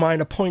small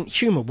minor point,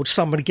 humour, would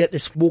somebody get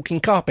this walking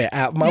carpet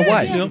out of my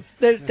way?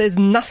 There's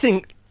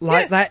nothing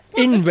like that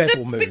in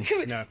Rebel Moon.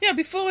 Yeah,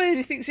 before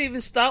anything's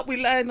even start,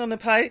 we land on a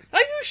plane. Are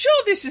you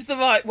sure this is the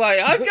right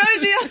way? I'm going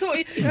the other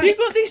way. You've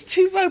got these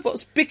two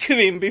robots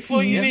bickering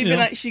before you even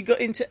actually got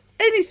into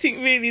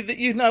anything really that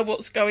you know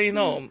what's going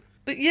on.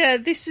 But yeah,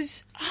 I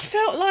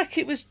felt like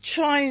it was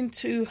trying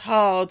too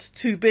hard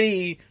to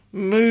be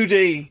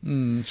moody Do you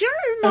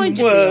know what it and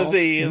reminded worthy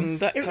me of? and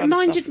that It kind of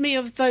reminded stuff. me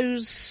of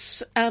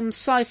those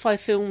sci-fi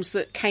films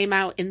that came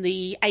out in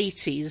the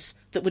 80s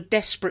that were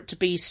desperate to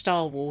be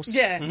Star Wars.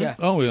 Yeah.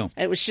 Oh, yeah.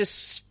 It was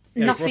just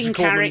Roger nothing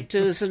Corman.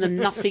 characters and a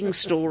nothing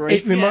story.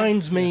 It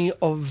reminds me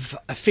of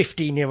a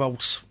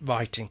 15-year-old's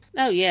writing.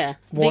 Oh, yeah.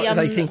 What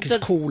they think is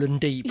cool and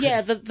deep.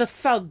 Yeah, the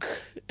thug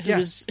who Yeah.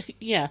 was...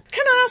 Yeah.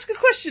 Can I ask a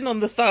question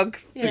on the thug,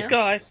 Yeah. the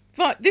guy?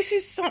 Right, this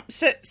is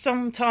set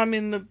sometime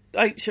in the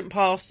ancient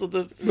past or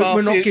the far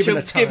We're not future. given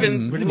a time.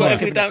 We're not whatever,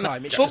 given we a don't know.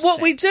 time, it's But just what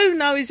set. we do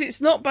know is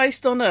it's not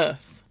based on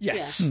Earth.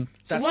 Yes. Yeah.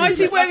 That's Why is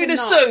he wearing a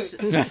suit?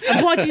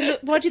 And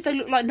why did they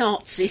look like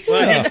Nazis?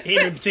 Well, him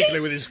in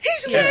particular with his...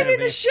 He's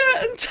wearing a shirt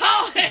and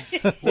tie.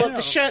 Well,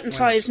 the shirt and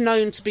tie is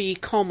known to be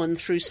common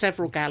through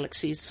several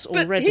galaxies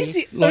But already. he's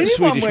the Like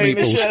only one Swedish wearing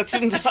a meatballs. shirt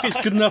and tie.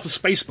 It's good enough for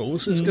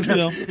Spaceballs. It's good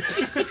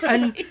enough.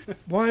 And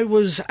why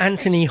was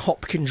Anthony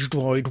Hopkins'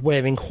 droid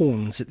wearing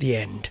horns at the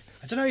end?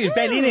 I don't know, he was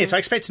barely in it. I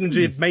expected him to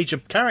be a major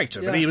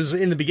character, but he was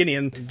in the beginning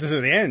and this is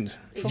at the end.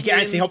 Did you get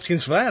Anthony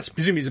Hopkins for that?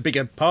 Presumably he's a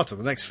bigger part of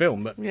the next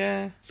film, but...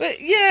 Yeah. But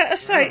yeah, I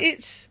say,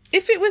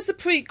 if it was the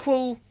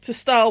prequel to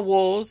Star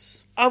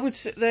Wars, I would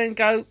sit there and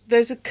go,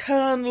 there's a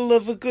kernel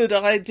of a good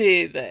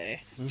idea there,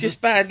 just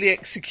badly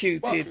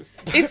executed.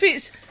 If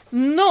it's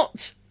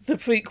not the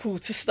prequel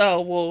to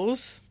Star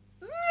Wars,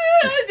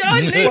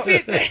 I leave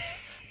it there.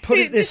 Put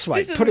it this just way.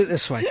 isn't- Put it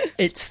this way.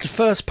 It's the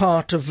first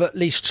part of at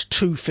least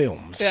 2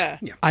 films. Yeah.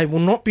 I will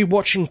not be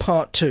watching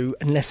part 2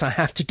 unless I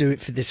have to do it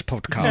for this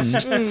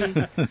podcast.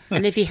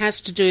 And if he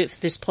has to do it for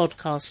this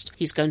podcast,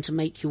 he's going to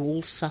make you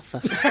all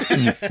suffer.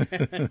 I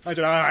don't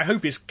know, I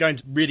hope it's going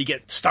to really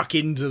get stuck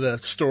into the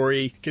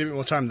story, get a bit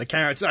more time with the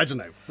characters. I don't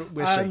know, but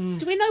we'll see.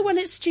 Do we know when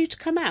it's due to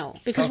come out?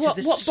 Because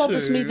Started what this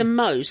bothers me to- the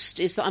most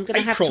is that I'm going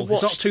to have to April,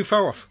 watch... it's not too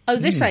far off. Oh,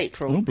 this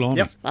April? Oh, blimey.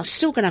 Yep. I'm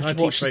still going to have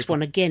to 19th watch this April.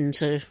 one again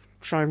to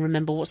try and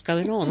remember what's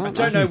going on, I aren't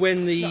don't know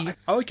when the...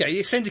 Oh, okay, the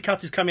extended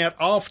cut is coming out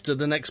after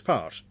the next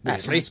part. That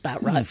weirdly. sounds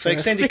about right. So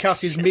extended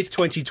cut is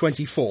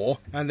mid-2024,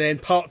 and then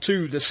part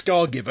 2, The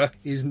Scargiver,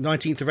 is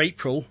 19th of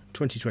April,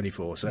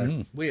 2024,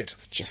 so weird.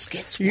 Just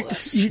gets You,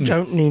 worse. you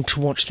don't need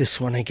to watch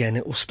this one again.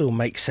 It will still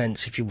make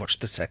sense if you watch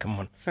the second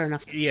one. Fair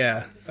enough.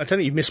 Yeah, I don't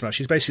think you've missed much.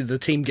 It's basically the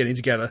team getting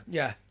together,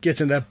 Yeah.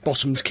 getting their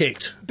bottoms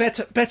kicked.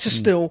 Better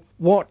still,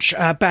 watch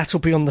Battle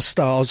Beyond the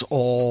Stars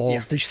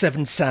or The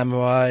Seven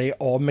Samurai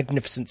or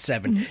Magnificent Seven.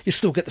 You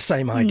still get the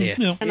same idea.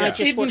 And I just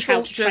Hidden watch How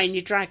to Fortress. Train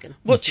Your Dragon.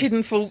 Watch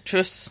Hidden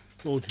Fortress.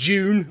 Or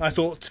June, I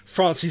thought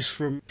Francis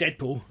from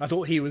Deadpool, I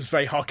thought he was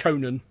very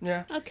Harkonnen.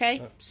 Yeah. Okay,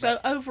 so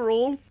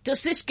overall,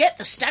 does this get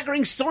the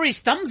Staggering Stories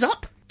thumbs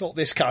up? Not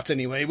this cut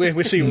anyway,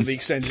 we'll see what the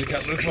extended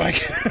cut looks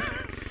like.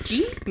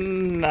 Gee?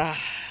 Nah.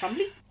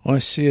 Crumbly? I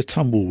see a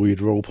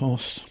tumbleweed roll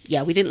past.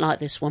 Yeah, we didn't like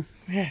this one.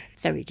 Yeah.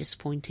 Very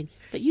disappointing.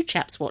 But you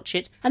chaps watch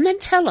it, and then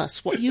tell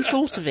us what you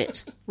thought of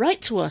it. Write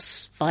to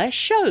us via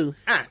show.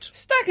 At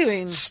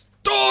Staggering.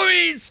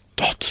 Stories!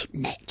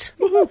 Net.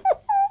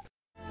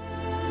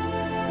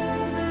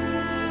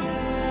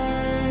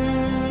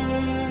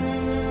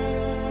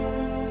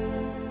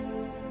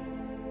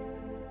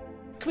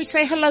 Can we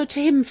say hello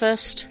to him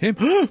first? Him.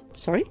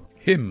 Sorry?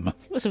 Him.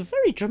 It was a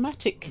very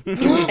dramatic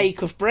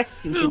intake of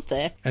breath you did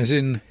there. As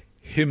in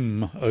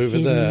him over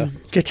there.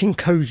 Getting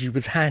cosy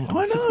with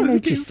handles. I know, Have you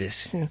noticed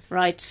this? Yeah.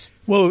 Right,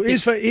 Well, it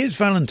is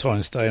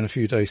Valentine's Day in a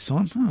few days'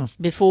 time. Oh.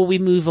 before we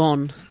move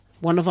on,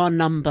 one of our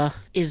number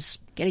is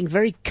getting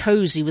very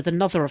cosy with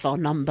another of our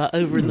number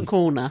over in the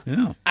corner.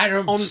 Yeah.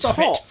 Adam, On stop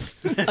top,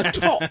 it.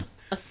 atop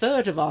a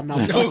third of our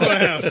number.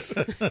 wow.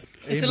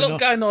 There's a lot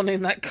going on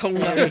in that corner.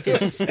 A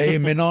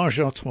ménage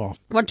à trois.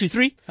 1, 2,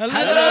 3.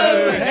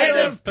 Hello,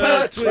 head of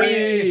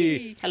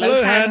Pertwee.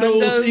 Hello,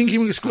 Handles. Handles. Inky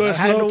McSquirt.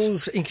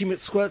 Handles, Inky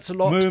McSquirts a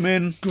lot.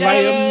 Moomin.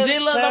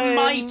 Godzilla the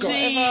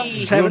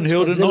Mighty. Terence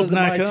Brunhilde Godzilla the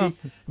Knocknacker.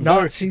 Mighty,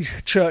 Nazi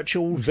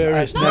Churchill.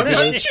 Various no,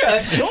 nebulas.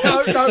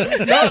 Churchill.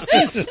 no,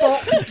 Nazi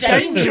Spock.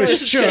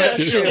 Dangerous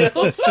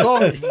Churchill.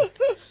 Sorry.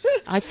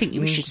 I think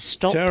we should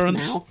stop Terence.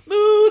 now.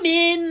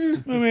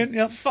 Moomin. Moomin,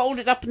 yep.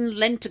 Folded up and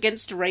leant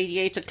against a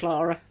radiator,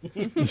 Clara.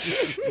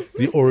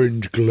 The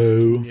orange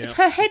glow. If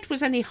her head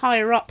was any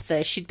higher up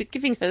there, she'd be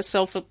giving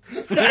herself a...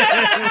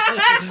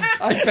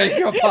 I beg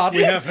your pardon.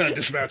 We have heard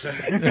this about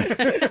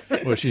her.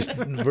 Well, she's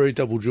very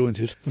double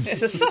jointed.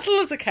 It's as subtle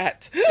as a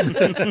cat.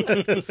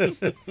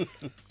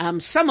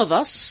 Some of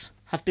us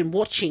have been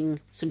watching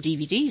some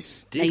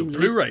DVDs. Indeed, or namely-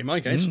 Blu-ray in my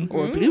case.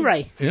 Or a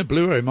Blu-ray. Yeah,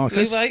 Blu-ray,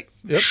 Marcus. Blu-ray.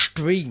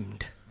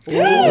 Streamed.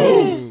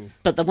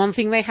 But the one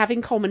thing they have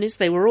in common is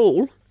they were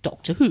all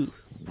Doctor Who.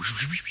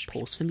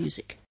 Pause for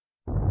music.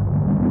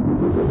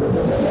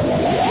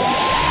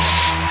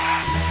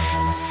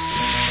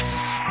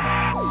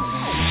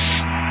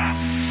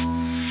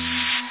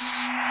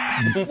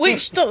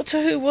 Which Doctor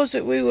Who was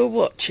it we were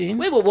watching?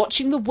 We were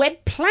watching The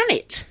Web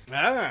Planet.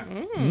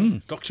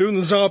 Doctor Who and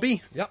the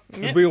Zarbi. Yep.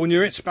 As we all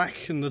knew it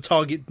back in the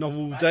Target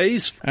novel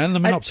days. And the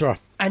Menoptera.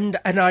 And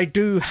I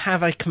do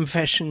have a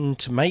confession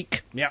to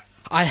make. Yeah.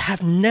 I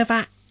have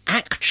never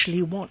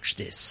actually watched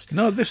this.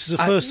 No, this is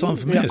the first time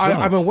for me as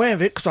well. I'm aware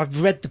of it because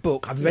I've read the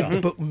book. I've read the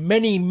book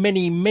many,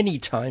 many, many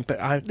times,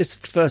 but this is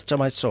the first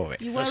time I saw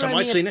it. You were So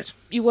only I'd seen it.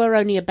 You were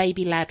only a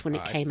baby lad when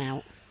it came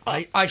out.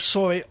 I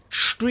saw it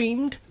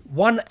streamed,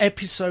 one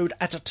episode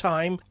at a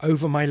time,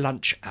 over my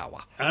lunch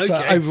hour. So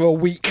Okay. over a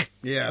week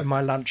Yeah. of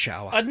my lunch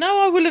hour. I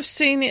know I will have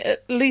seen it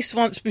at least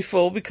once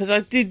before because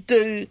I did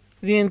do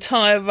the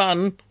entire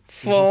run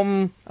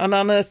from An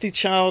Unearthly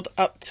Child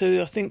up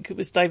to, I think it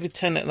was David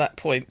Tennant at that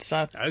point.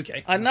 So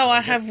Okay. I know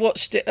I have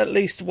watched it at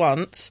least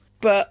once,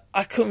 but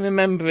I couldn't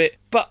remember it.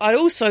 But I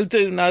also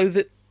do know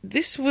that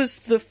this was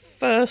the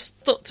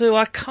first Doctor Who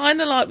I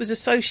kind of was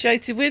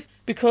associated with,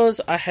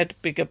 because I had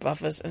bigger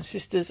brothers and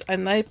sisters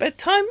and they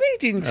bedtime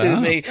reading to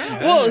me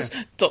was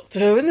Doctor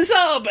Who and the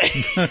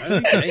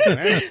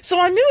Zarbi. So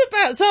I knew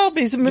about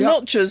Zarbis and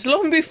Monoceras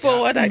long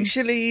before I'd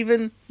actually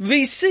even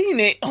re-seen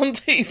it on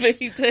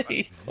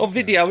DVD, or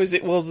video as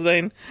it was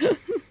then.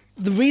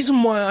 The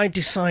reason why I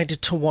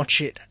decided to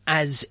watch it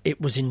as it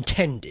was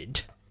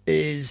intended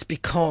is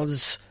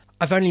because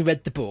I've only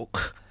read the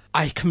book.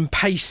 I can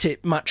pace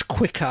it much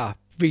quicker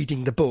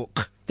reading the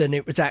book than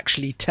it was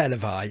actually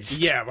televised.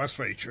 Yeah, that's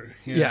very true.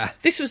 Yeah.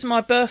 This was my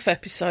birth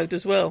episode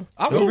as well.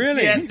 Oh,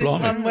 really? Yeah, this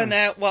one went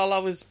out while I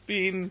was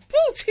being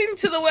brought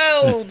into the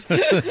world.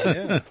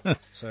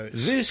 So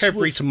it's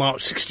February to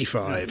March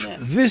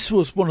 65. This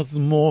was one of the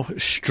more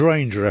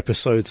stranger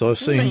episodes I've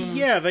seen.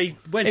 Yeah, they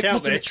went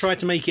out there, tried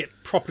to make it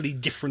properly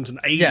different and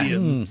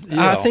alien.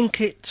 I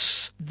think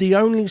it's the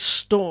only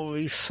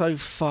story so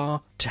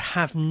far to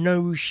have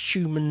no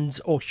humans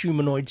or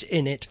humanoids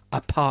in it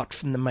apart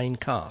from the main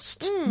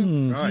cast.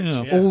 Right.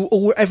 Yeah.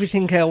 All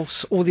everything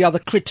else, all the other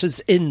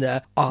critters in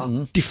there are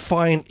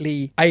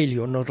defiantly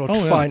alien or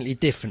defiantly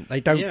different.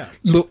 They don't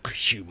look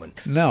human.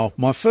 Now,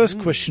 my first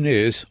question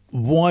is,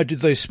 why did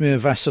they smear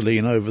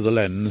Vaseline over the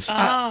lens?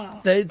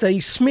 They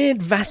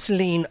smeared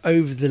Vaseline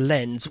over the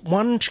lens,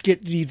 one, to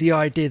get you the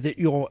idea that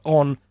you're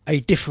on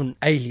a different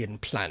alien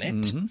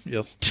planet.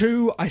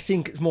 Two, I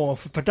think it's more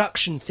of a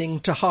production thing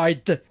to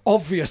hide the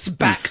obvious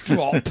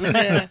backdrop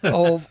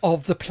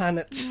of the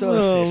planet's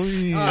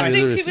surface. I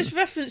think it was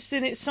referenced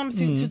in it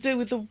something to do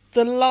with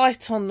the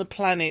light on the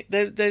planet.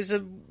 There's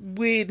a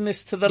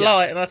weirdness to the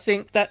light, and I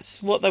think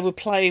that's what they were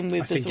playing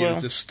with as well.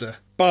 It was just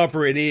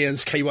Barbara and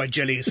Ian's KY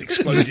jelly has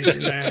exploded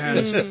in their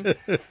hands.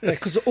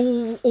 Because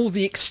all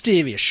the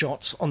exterior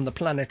shots on the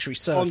planetary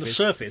surface. On the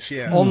surface,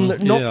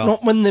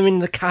 not when they're in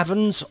the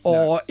caverns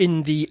or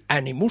in the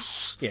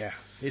animus. Yeah.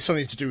 It's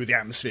something to do with the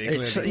atmosphere,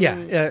 clearly.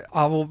 Are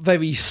all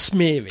very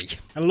smeary.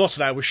 And a lot of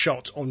that was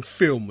shot on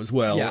film as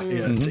well, Yeah.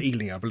 at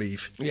Ealing, I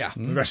believe. Yeah.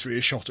 The rest of it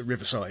was shot at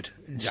Riverside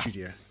in the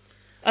studio.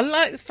 I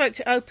like the fact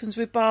it opens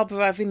with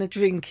Barbara having a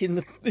drink in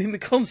the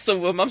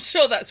console room. I'm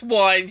sure that's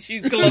wine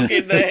she's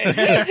glogging there.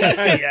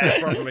 Yeah,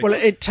 probably. Well,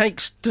 it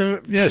takes...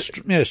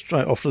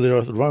 straight after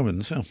the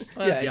Romans,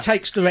 it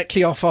takes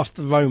directly off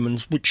after the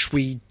Romans, which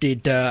we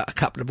did a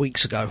couple of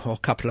weeks ago, or a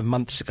couple of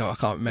months ago, I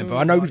can't remember.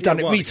 I know we've done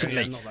it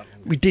recently. Not that long.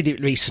 We did it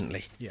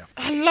recently. Yeah.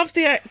 I love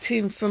the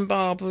acting from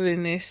Barbara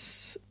in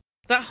this.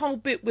 That whole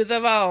bit with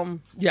her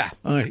arm. Yeah.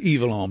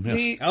 Evil arm,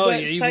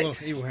 yes.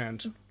 Evil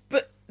hand.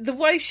 But the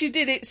way she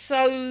did it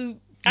so...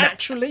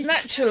 Naturally?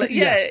 Naturally,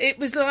 yeah. It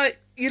was like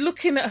you're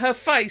looking at her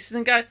face and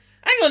then go,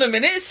 hang on a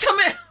minute, it's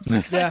something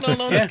else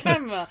going on the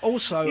camera.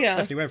 Also,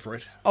 Definitely went for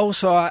it.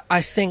 Also,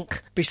 I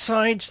think,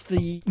 besides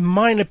the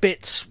minor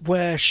bits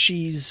where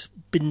she's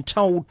been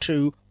told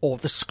to, or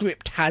the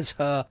script has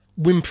her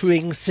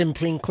whimpering,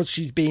 simpering because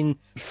she's been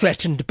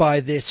threatened by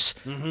this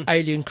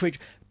alien creature,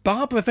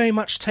 Barbara very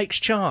much takes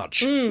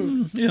charge.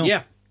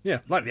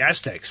 Yeah, like the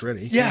Aztecs,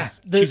 really. Yeah.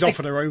 She's off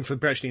on her own for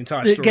virtually the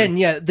entire story.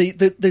 Again,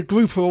 the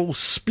group are all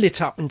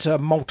split up into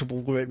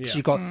multiple groups. Yeah.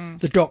 You've got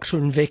the Doctor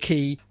and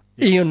Vicky,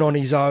 Ian on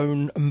his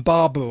own, and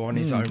Barbara on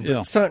his own.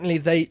 But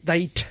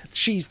certainly,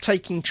 she's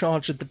taking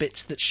charge of the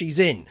bits that she's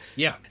in.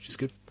 Yeah, she's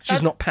good.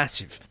 She's not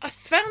passive. I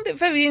found it a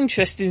very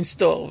interesting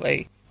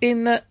story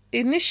in that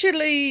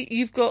initially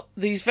you've got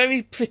these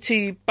very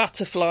pretty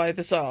butterfly,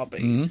 the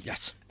Zarbis.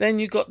 Yes. Then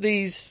you've got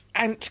these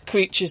ant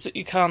creatures that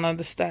you can't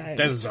understand.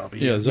 They're the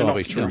Zarbi. Yeah,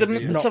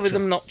 Zarbi. The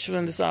Moths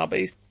and the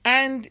Zarbis.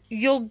 And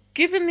you're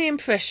given the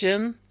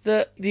impression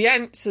that the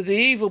ants are the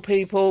evil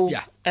people.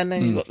 Yeah. And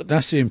then you've got the...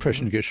 That's the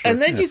impression you get straight.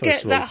 And then you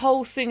get that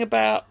whole thing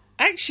about...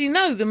 Actually,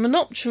 no, the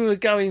Moths are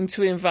going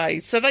to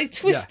invade. So they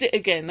twist it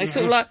again. They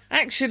sort of like,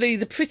 actually,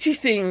 the pretty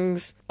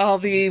things are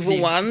the evil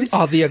ones.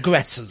 Are the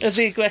aggressors. Are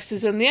the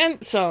aggressors, and the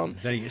ants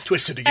aren't. Then it gets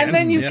twisted again. And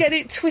then you get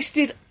it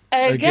twisted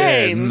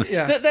again.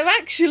 That they're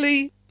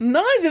actually...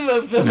 Neither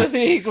of them are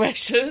the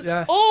aggressors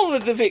or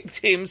the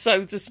victims,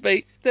 so to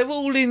speak. They're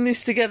all in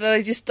this together,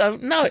 they just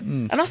don't know it.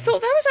 And I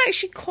thought that was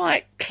actually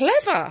quite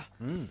clever,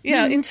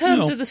 in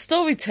terms of the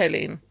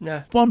storytelling.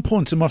 Yeah. One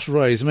point I must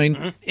raise, I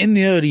mean, in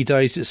the early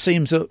days, it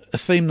seems that a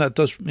theme that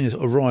does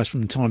arise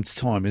from time to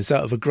time is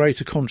that of a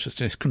greater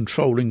consciousness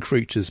controlling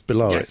creatures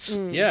below it.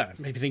 Yeah,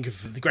 maybe think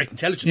of the Great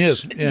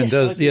Intelligence.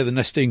 The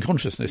Nestine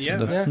consciousness.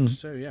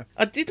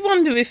 I did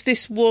wonder if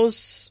this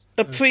was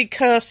a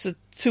precursor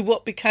to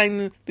what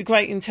became the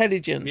Great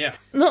Intelligence. Yeah.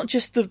 Not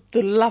just the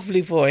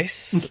lovely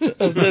voice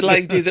of the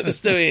lady that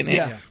was doing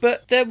it,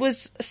 but there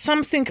was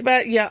something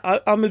about,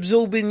 I'm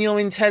absorbing your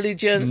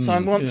intelligence, I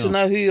want to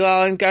know who you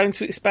are, I'm going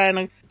to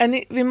expand. And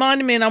it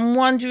reminded me, and I'm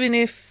wondering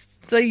if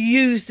they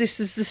use this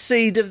as the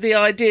seed of the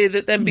idea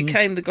that then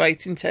became the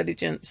Great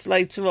Intelligence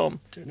later on?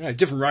 Don't know,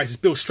 different writers.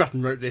 Bill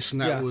Stratton wrote this,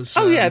 and that was.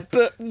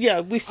 But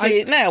we see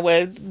it now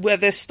where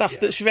there's stuff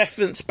that's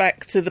referenced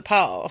back to the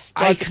past.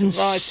 By I can different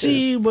writers.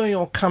 see where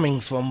you're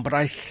coming from, but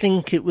I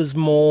think it was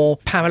more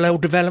parallel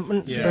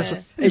development.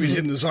 It was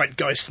in the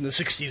zeitgeist in the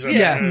 60s.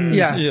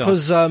 Yeah,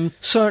 because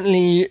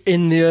certainly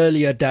in the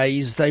earlier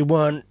days they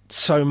weren't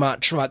so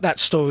much right. That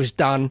story's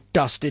done,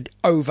 dusted,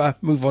 over.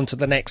 Move on to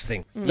the next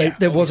thing.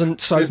 There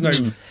wasn't so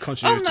There's no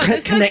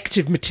continuity.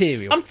 connective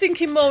material. I'm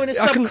thinking more in a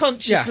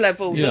subconscious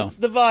level. Yeah.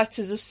 The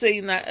writers have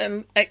seen that,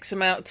 and X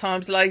amount of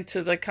times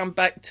later they come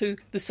back to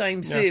the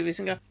same series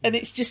and go, and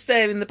it's just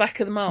there in the back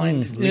of the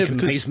mind. Lincoln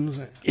because Hazen, was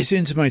it? It's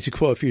intimated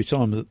quite a few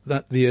times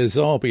that the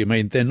Azabi, I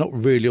mean, they're not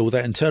really all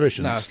that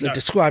intelligent. No, they're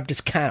described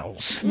as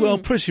cows. Well,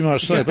 pretty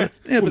much so. But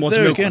but want to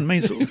there milk again one.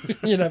 means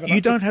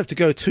you don't have to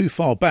go too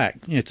far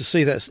back, to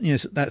see that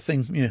that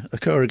thing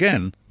occur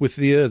again with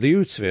the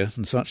Utsphere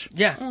and such.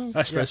 Yeah.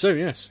 I suppose so,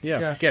 yes. Yeah.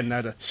 Yeah. Again, they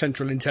had a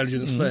central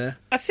intelligence there.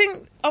 I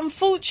think,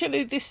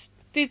 unfortunately, this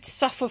did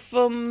suffer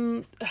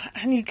from,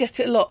 and you get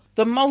it a lot,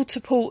 the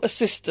multiple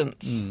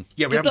assistants.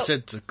 Yeah, we The haven't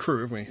said the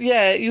crew, have we?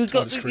 Yeah, you've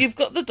got TARDIS crew. you've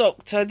got the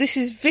Doctor. This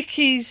is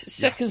Vicky's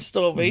second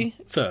story.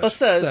 Third. Or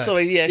third,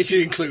 sorry, yeah. If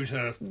you include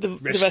her the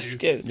rescue.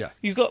 rescue. Yeah.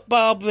 You've got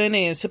Barbara and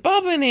Ian. So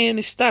Barbara and Ian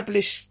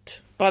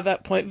established by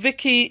that point.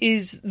 Vicky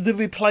is the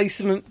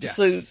replacement for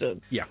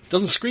Susan. Yeah.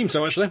 Doesn't scream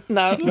so much, though.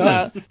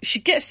 No. She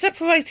gets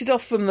separated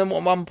off from them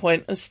at one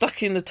point and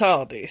stuck in the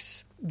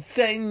TARDIS.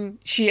 Then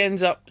she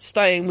ends up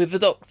staying with the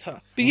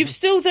Doctor. But you've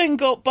still then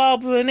got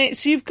Barbara and it.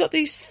 So you've got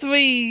these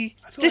three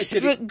thought they did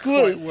disparate it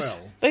quite groups.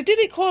 well. They did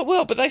it quite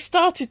well, but they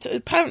started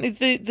apparently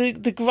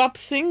the grub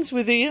things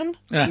with Ian.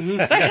 They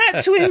had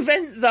to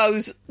invent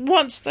those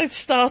once they'd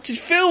started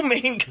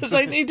filming because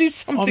they needed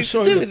something I'm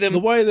sorry, to do with them. the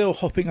way they were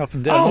hopping up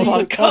and down. Oh, my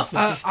I God.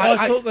 thought,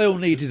 I thought they all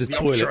needed a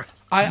toilet. Sure.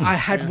 I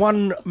had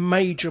one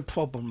major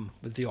problem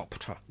with the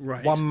Opera.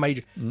 Right. One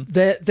major.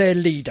 Their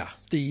leader,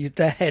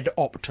 their head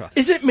Opera.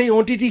 Is it me,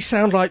 or did he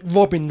sound like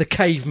Robin the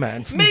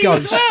Caveman from Me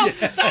Ghost? as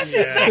well. That's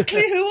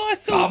exactly who I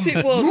thought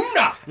it was.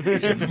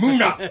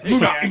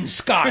 Muna in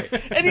sky.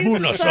 And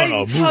it's the same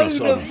Muna tone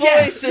Sana. of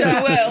voice as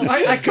well.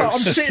 I'm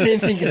sitting there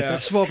thinking,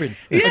 that's Robin.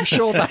 I'm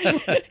sure that's...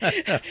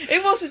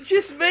 It wasn't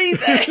just me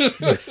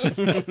there.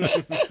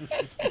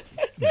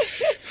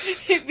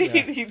 It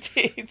really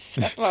did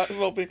sound like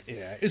Robin.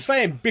 Yeah. It's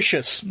very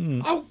ambitious.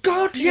 Oh,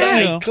 God, yeah.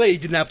 They clearly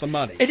didn't have the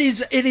money. It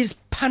is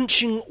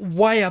punching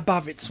way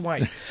above its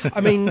weight.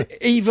 I mean,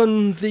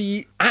 even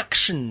the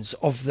actions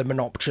of the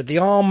Menoptera, the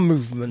arm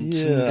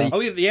movements, and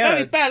the,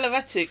 Very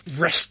balletic.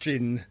 Rest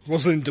in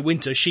Rosalind de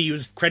Winter, she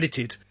was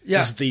credited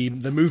as the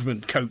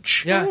movement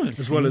coach,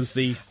 as well as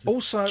the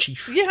also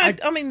chief. Yeah,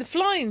 I mean, the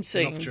flying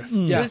scenes.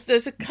 Yeah.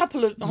 There's a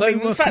couple of... They in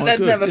were fact, quite they'd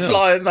good, never yeah.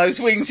 fly on those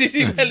wings is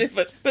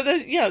irrelevant. But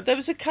there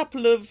was a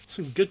couple of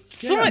Some good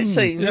flight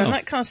scenes and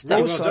that kind of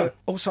stuff.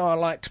 also, I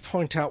like to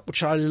point out,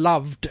 which I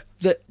loved,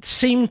 that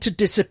seemed to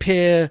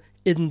disappear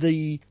in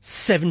the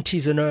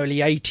 70s and early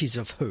 80s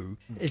of Who,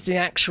 is the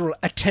actual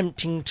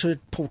attempting to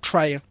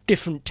portray a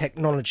different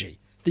technology.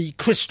 The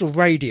crystal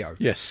radio.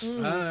 Yes.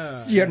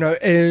 You know,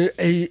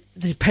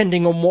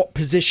 depending on what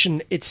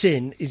position it's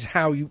in, is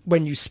how you,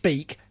 when you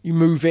speak, you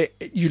move it,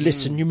 you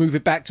listen, you move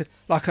it back to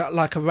like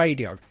a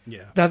radio.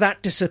 Yeah. Now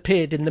that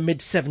disappeared in the mid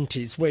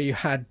 70s, where you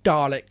had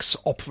Daleks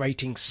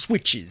operating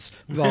switches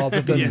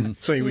rather than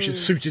something which is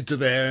suited to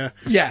their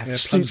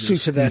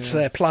suited to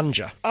their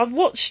plunger. I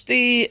watched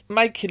the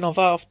making of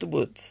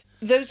afterwards.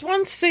 There was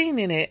one scene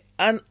in it,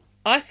 and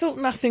I thought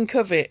nothing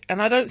of it,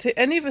 and I don't think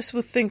any of us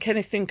would think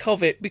anything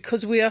of it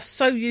because we are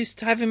so used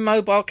to having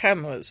mobile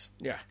cameras.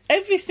 Yeah.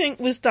 Everything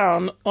was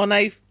done on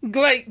a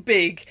great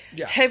big,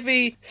 Yeah.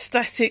 heavy,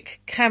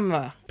 static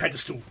camera.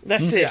 pedestal.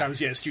 That's it.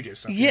 Studio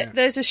stuff. Yet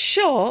there's a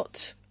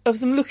shot of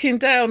them looking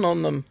down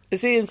on them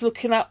as Ian's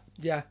looking up.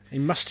 Yeah. He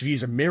must have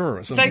used a mirror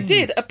or something. They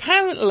did.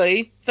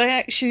 Apparently, they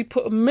actually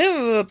put a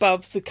mirror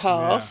above the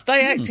cast.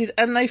 They acted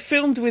and they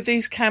filmed with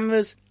these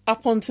cameras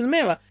up onto the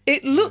mirror.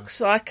 It looks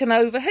like an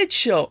overhead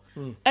shot.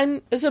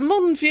 And as a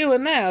modern viewer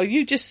now,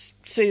 you just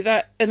see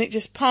that and it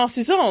just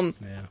passes on.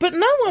 But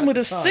no one would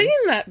have seen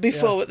that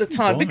before at the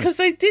time because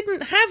they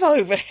didn't have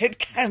overhead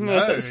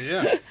cameras.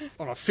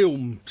 On a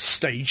film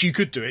stage, you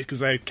could do it because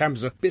their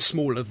cameras are a bit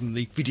smaller than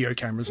the video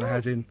cameras they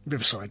had in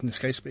Riverside in this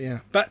case.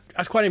 But But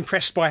I was quite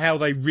impressed by how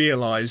they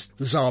realised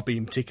the Zarbi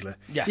in particular.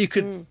 Yeah. You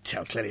could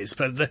tell clearly it's,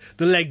 but the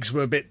legs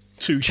were a bit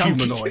too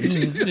Chunky. humanoid.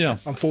 Yeah.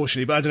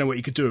 Unfortunately, but I don't know what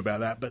you could do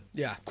about that. But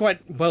Yeah. quite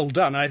well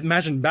done. I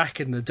imagine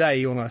back in the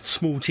day on a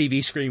small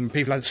TV screen,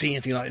 people hadn't seen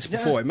anything like this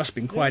before. It must have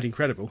been quite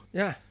incredible.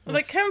 Yeah. Well,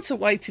 they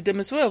counterweighted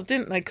them as well,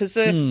 didn't they? Because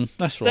their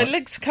That's right.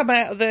 legs come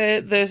out of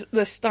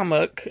their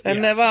stomach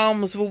and their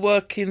arms were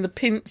working the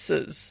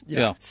pincers.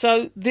 Yeah.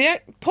 So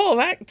the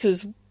poor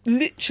actors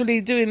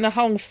literally doing the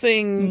whole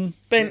thing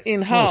bent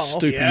in half.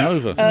 Stooping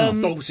over.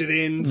 Bolted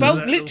in.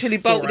 Literally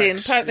bolted in.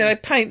 Apparently they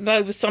painted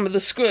over some of the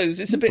screws.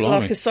 It's a bit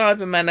like a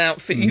Cyberman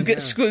outfit. You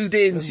get screwed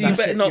in, so you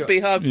better not be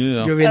hard.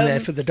 Yeah. You're in there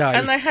for the day.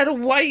 And they had a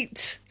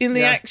weight in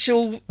the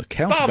actual A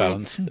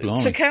counterbalance. bum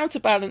Blimey. to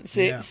counterbalance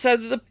it, so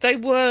that they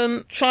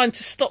weren't trying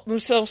to stop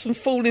themselves from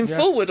falling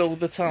forward all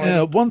the time.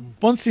 Yeah,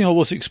 one thing I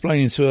was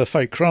explaining to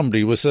Fake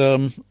Crumbly was,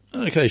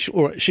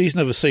 she's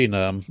never seen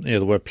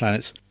the word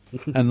planets.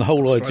 And the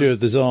whole idea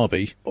of the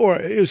Zarbi, or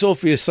it was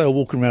obvious they were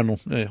walking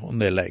around on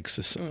their legs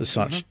as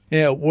such.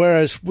 Yeah,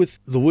 whereas with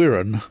the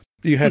Wirren,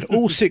 you had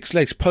all 6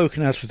 legs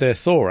poking out of their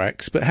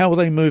thorax, but how were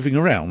they moving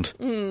around?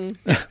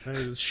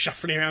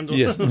 Shuffling around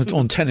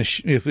On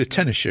tennis, with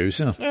tennis shoes.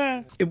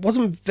 Yeah. It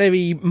wasn't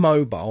very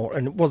mobile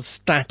and it was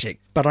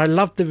static, but I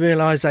loved the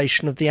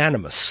realisation of the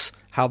animus,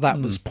 how that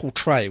was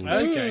portrayed.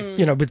 Okay.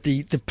 You know, with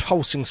the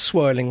pulsing,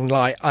 swirling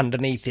light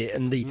underneath it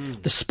and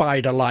the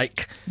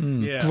spider-like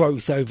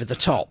growth over the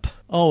top.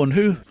 Oh, and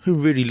who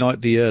really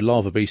liked the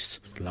lava beasts?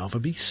 Lava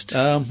Beast.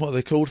 What are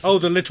they called? Oh,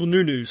 the little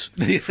Nunus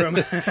from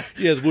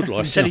Yeah, the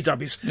woodlice.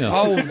 Teletubbies. Yeah.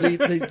 Oh,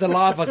 the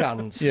lava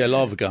guns. Yeah,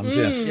 lava guns,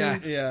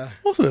 yes. Yeah.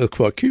 I thought they were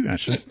quite cute,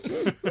 actually.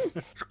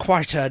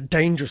 Quite a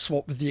dangerous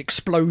what with the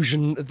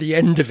explosion at the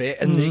end of it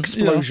and the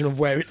explosion of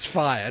where it's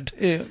fired.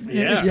 Yeah,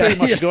 it's pretty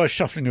much a guy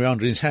shuffling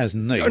around in his hands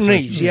and knees.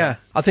 Knees, yeah.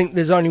 I think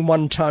there's only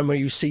one time where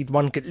you see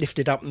one get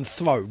lifted up and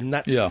thrown, and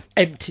that's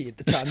empty at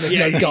the time.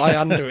 There's no guy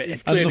under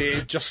it. Clearly,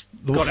 it just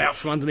got out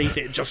from underneath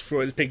it just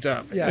before it was picked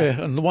up. Yeah,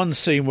 and the one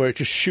scene where it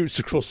just shoots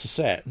across the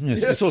set.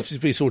 It's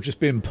obviously sort of just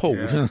being pulled.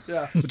 Yeah.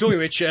 But talking of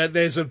which,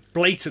 there's a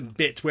blatant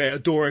bit where a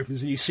door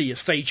opens and you see a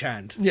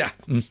stagehand. Yeah.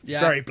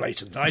 Very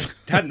blatant. I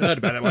hadn't heard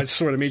about it when I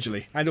saw it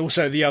immediately. And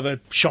also the other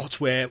shot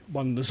where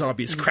one of the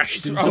Zarbis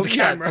crashed into the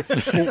camera.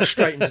 Walked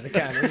straight into the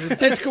camera. It was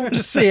difficult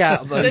to see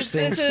out of those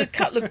There's things. a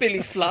couple of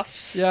Billy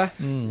Fluffs. Yeah.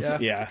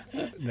 Yeah,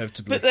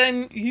 inevitably. But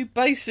then you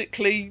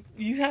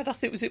had, I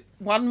think, was it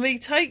one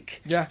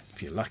retake? Yeah.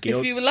 if you're lucky.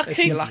 If you were lucky. If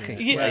you're lucky.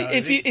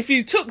 If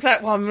you took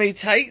that one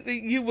retake,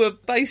 you were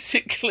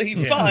basically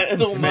fired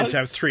Meant almost. to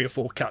have 3 or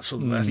 4 cuts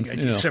on I think they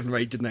did 7 or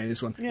 8, didn't they, in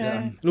this one?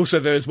 Yeah. And also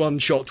there's one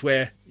shot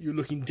where you're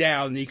looking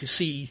down and you can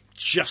see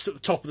just at the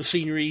top of the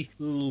scenery,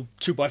 a little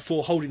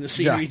 2x4 holding the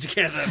scenery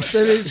together.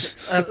 There is,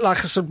 like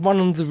I said, one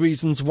of the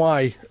reasons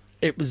why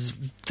it was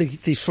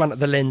the front of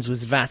the lens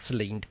was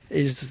Vaseline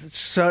is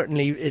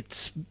certainly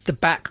it's the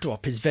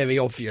backdrop is very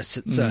obvious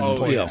at certain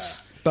points.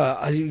 Yeah.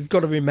 But you've got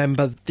to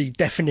remember the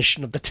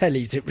definition of the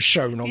tellies it was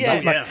shown on.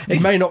 Yeah. That.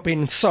 It may not have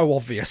been so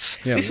obvious.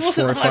 Yeah, This 4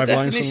 wasn't or high 5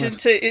 lines on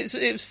definition.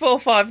 that. It was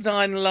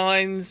 459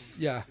 lines.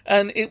 Yeah.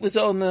 And it was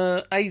on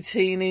a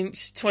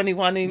 18-inch,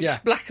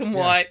 21-inch black and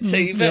white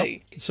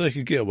TV. So they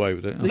could get away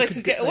with it. They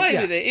could get away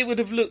with it. It would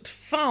have looked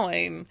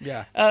fine.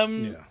 Yeah.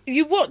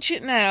 You watch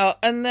it now,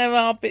 and there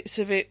are bits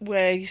of it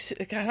where you sit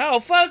there going, "Oh,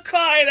 for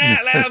crying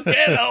out loud,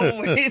 get on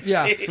with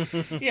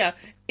it!" Yeah.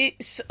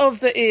 It's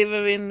of the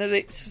era in that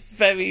it's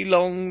very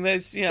long.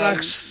 There's,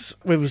 Like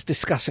we was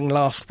discussing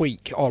last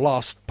week or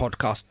last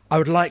podcast. I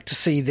would like to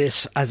see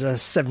this as a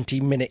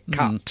 70-minute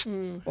cut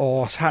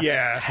or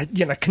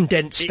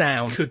condensed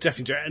down. Could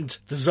definitely do it. And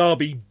the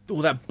Zarbi,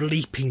 all that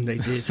bleeping they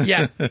did,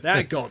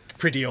 that got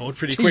pretty old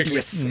pretty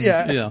Tedious. quickly.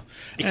 Yeah.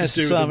 You could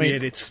do with the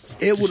edits.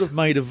 It would have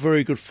made a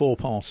very good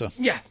 4-parter.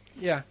 Yeah.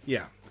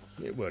 Yeah,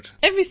 it would.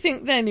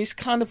 everything then is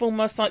kind of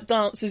almost like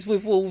Dances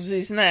with Wolves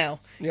is now.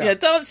 Yeah.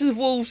 Dances with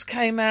Wolves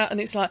came out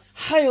and it's like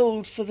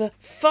hailed for the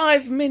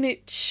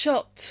 5-minute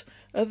shot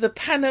of the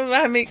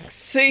panoramic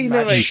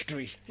scenery.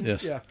 Magistry.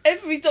 Yes. Yeah.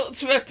 Every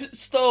Dr. Eppert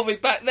story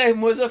back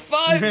then was a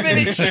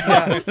 5-minute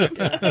shot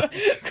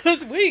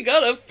because we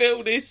got to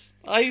fill this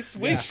space.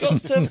 We've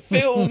got to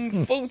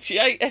film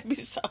 48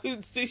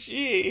 episodes this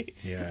year.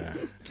 Yeah.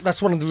 That's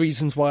one of the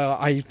reasons why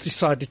I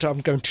decided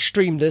I'm going to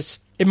stream this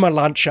in my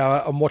lunch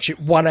hour and watch it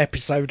one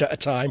episode at a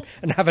time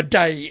and have a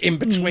day in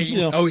between.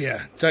 Oh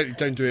yeah,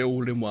 don't do it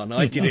all in one.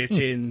 I did it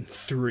in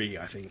 3,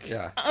 I think.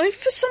 Yeah. I mean,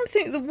 for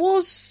something that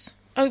was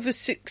over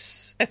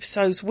 6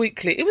 episodes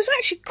weekly, it was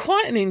actually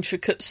quite an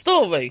intricate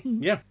story.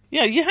 Yeah.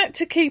 Yeah, you had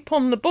to keep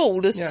on the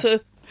ball as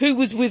to who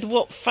was with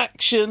what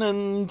faction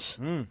and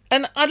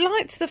I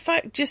liked the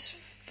fact, just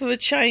for a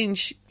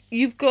change,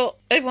 you've got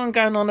everyone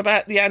going on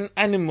about the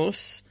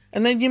animus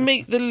and then you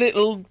meet the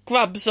little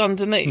grubs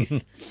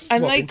underneath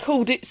and they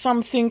called it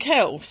something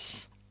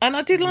else. And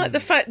I did like the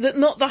fact that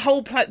not the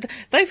whole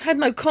they've had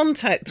no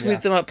contact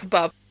with them up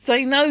above.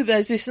 They know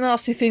there's this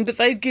nasty thing, but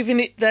they've given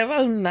it their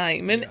own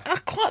name. And I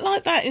quite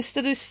like that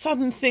instead of this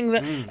sudden thing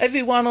that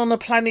everyone on a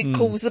planet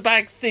calls the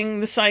bad thing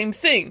the same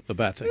thing. The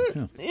bad thing.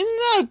 Yeah.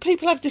 You know,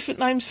 people have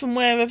different names from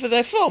wherever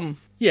they're from.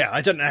 Yeah,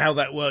 I don't know how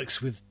that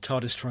works with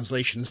TARDIS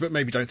translations, but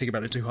maybe don't think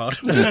about it too hard.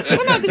 Well,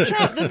 no,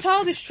 the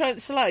TARDIS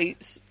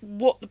translates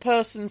what the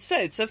person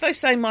said. So if they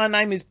say my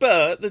name is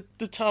Bert, the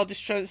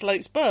TARDIS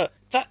translates Bert.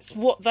 That's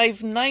what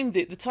they've named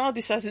it. The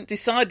TARDIS hasn't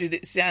decided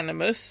it's the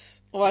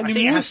Animus or I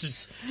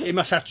Animus. think it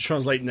must have to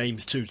translate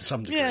names too to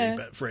some degree,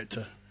 but for it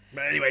to...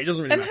 But anyway, it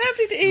doesn't really And matter. how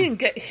did Ian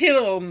get hit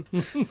on?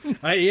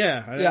 I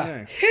don't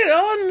know. Hit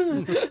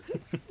on!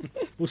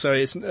 Also,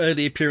 it's an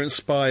early appearance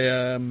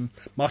by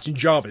Martin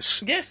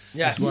Jarvis. Yes.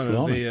 Yes. One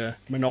of the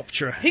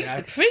Menoptera. He's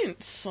the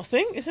prince, I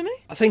think, isn't he?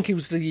 I think he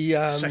was the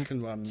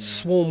Second one.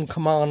 swarm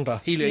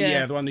commander.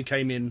 Yeah, the one who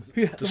came in.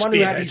 The one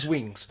who had his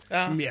wings.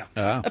 Yeah.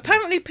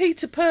 Apparently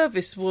Peter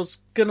Purvis was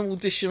going to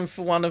audition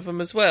for one of them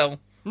as well.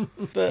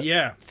 But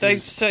Yeah. they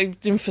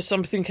saved him for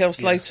something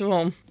else later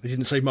on. They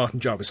didn't say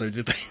Martin Jarvis, though,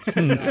 did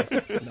they?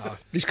 No,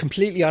 he's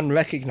completely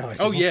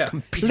unrecognisable. Oh, yeah.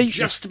 Completely. You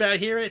just about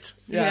hear it.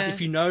 Yeah.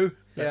 If you know.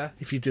 Yeah.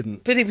 If you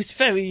didn't. But he was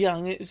very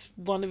young. It was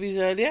one of his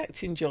early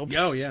acting jobs.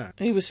 Oh, yeah.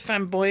 He was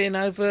fanboying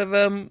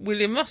over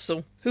William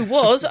Russell, who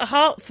was a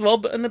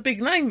heartthrob and a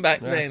big name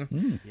back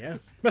then. Yeah.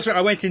 That's right.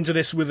 I went into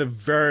this with a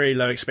very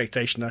low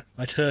expectation.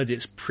 I'd heard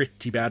it's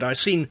pretty bad. I'd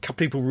seen a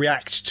couple people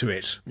react to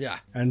it. Yeah.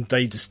 And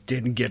they just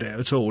didn't get it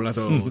at all. I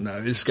thought, oh,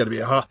 no, this is going to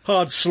be a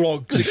hard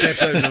slog, 6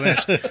 episodes of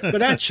this.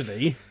 But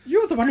actually...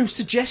 You're the one who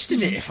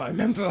suggested it, if I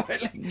remember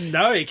rightly.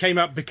 No, it came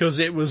up because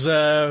it was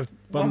one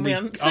of we the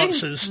hadn't seen.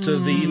 answers to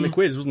in the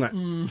quiz, wasn't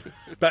it?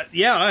 But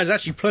yeah, I was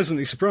actually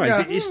pleasantly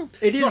surprised. Yeah.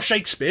 It is not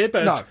Shakespeare,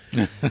 but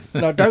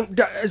No, don't.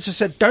 As I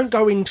said, don't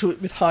go into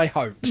it with high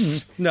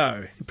hopes.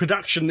 no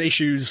production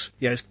issues.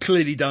 Yeah, it's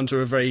clearly done to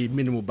a very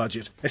minimal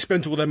budget. They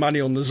spent all their money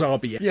on the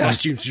Zarbi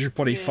costumes, which are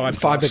probably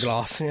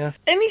Fiberglass, yeah.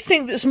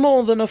 Anything that's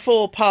more than a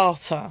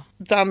 4-parter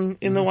done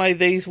in the way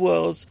these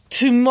was,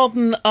 to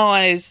modern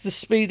eyes, the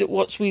speed at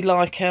which we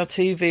like our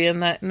TV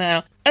and that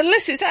now,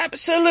 unless it's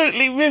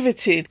absolutely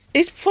riveted,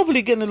 it's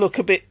probably going to look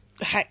a bit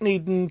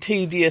hackneyed and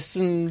tedious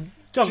and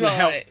Doesn't dry.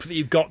 help that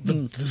you've got the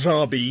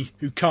Zarbi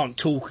who can't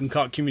talk and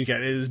can't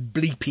communicate. It's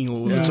bleeping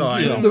all the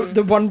time. Yeah.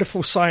 The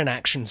wonderful sign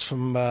actions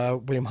from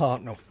William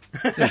Hartnell.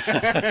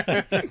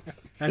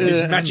 And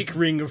his magic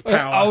ring of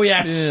power. Oh,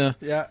 yes.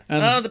 Yeah.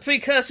 Yeah. the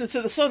precursor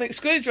to the sonic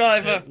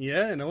screwdriver.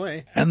 Yeah, in a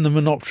way. And the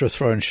Menoptera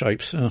throwing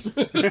shapes.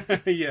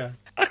 Yeah.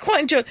 I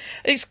quite enjoy it.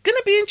 It's going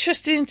to be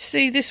interesting to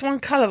see this one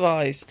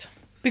colourised,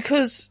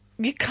 because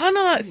you kind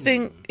of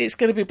think it's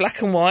going to be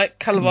black and white,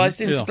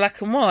 colourised into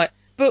black and white.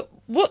 But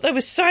what they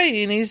were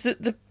saying is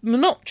that the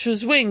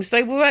Menoptera's wings,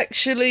 they were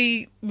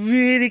actually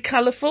really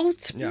colourful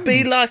to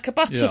be like a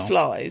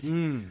butterfly's.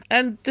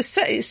 And the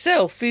set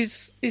itself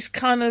is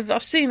kind of...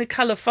 I've seen a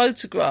colour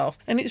photograph,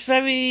 and it's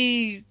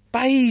very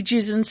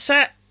beiges and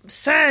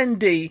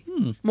sandy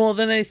more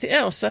than anything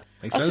else. So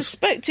I sense.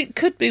 suspect it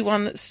could be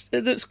one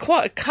that's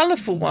quite a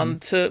colourful one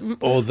to...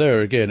 Or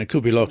there again, it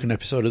could be like an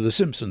episode of The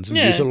Simpsons and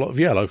Yeah. use a lot of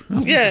yellow.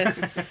 Yeah,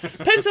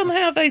 depends on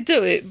how they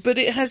do it, but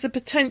it has the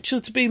potential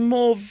to be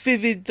more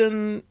vivid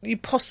than you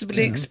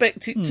possibly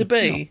expect it to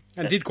be.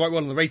 And did quite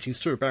well on the ratings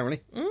too,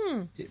 apparently.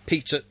 It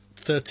peaked at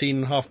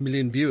 13.5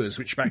 million viewers,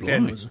 which back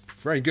then was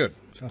very good.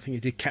 So I think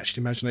it did catch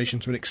the imagination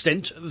to an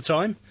extent at the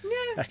time.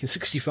 Back in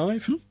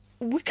 65.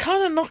 We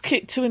kind of knock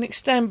it to an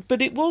extent,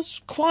 but it was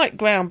quite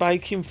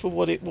groundbreaking for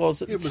what it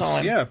was at the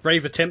time. Yeah, a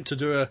brave attempt to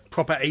do a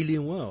proper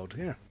alien world,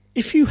 yeah.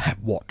 If you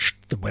have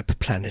watched The Web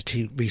Planet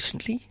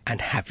recently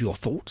and have your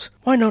thoughts,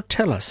 why not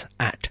tell us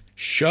at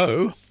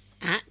Show.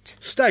 At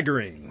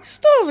Staggering.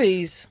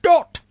 Stories.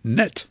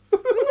 Net.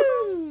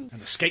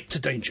 And escape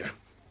to danger.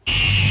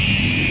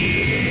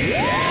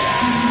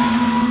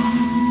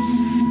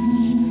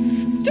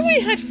 Do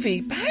we have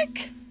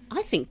feedback?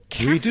 I think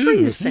We do,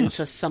 Catherine yes. sent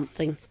us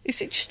something. Is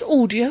it just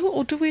audio,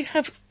 or do we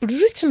have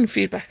written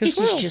feedback as It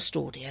well? is just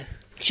audio.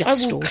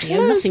 Just will audio.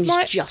 close Nothing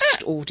my is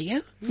just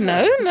audio.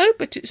 No,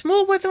 but it's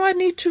more whether I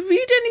need to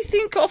read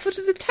anything off of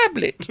the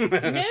tablet. No,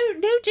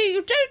 dear,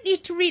 you don't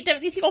need to read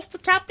anything off the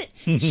tablet.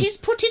 She's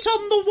put it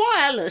on the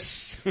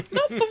wireless.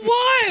 Not the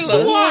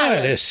wireless.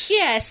 Wireless.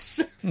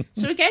 Yes.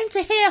 So we're going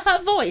to hear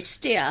her voice,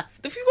 dear.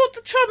 Have you got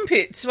the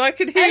trumpet so I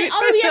can hear it better?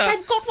 Oh, yes,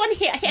 I've got one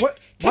here. Here.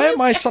 Why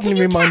am I suddenly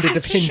can you reminded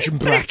of catch? Hinge and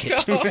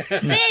Bracket?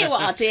 There you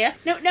are, dear.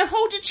 No,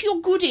 hold it to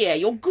your good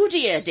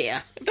ear,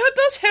 dear. That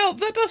does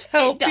help. It does.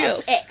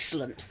 Yes.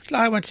 Excellent.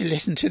 I want to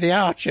listen to the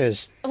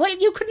Archers. Well,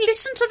 you can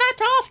listen to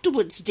that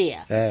afterwards,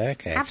 dear.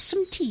 Okay. Have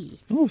some tea.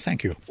 Oh,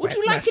 thank you. Would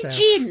you Wet like myself. a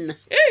gin?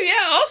 Oh,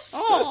 yes.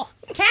 Oh,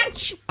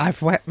 catch.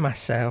 I've wet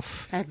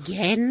myself.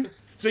 Again?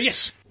 So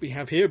yes, we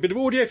have here a bit of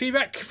audio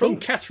feedback from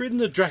Catherine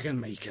the Dragon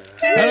Maker.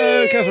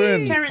 Hello,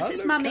 Catherine. Terence,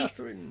 it's Mummy.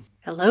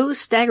 Hello,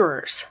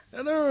 Staggerers.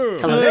 Hello.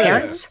 Hello,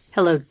 Terence.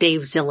 Hello,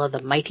 Dave Zilla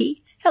the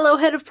Mighty. Hello,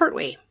 Head of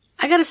Pertwee.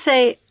 I gotta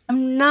say,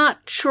 I'm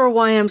not sure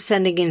why I'm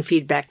sending in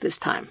feedback this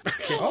time.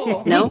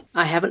 No,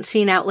 I haven't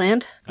seen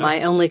Outland.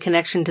 My only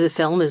connection to the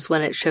film is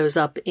when it shows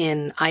up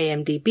in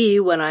IMDb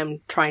when I'm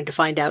trying to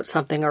find out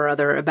something or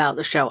other about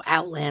the show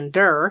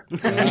Outlander.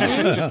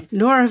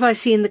 Nor have I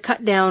seen the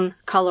cut-down,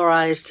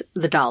 colorized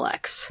The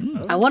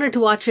Daleks. I wanted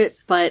to watch it,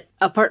 but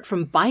apart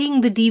from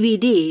buying the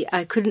DVD,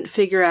 I couldn't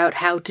figure out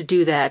how to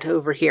do that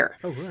over here.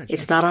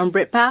 It's not on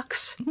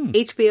BritBox,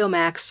 HBO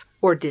Max,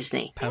 or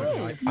Disney.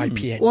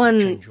 IPN.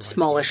 One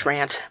smallish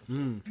rant.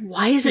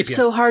 Why is it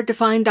so hard to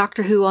find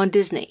Doctor Who on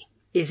Disney?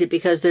 Is it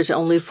because there's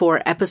only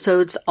 4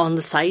 episodes on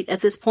the site at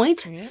this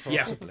point?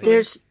 Yeah.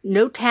 There's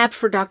no tab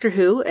for Doctor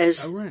Who,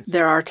 as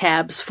there are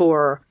tabs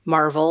for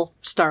Marvel,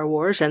 Star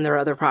Wars, and their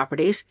other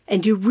properties,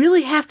 and you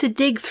really have to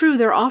dig through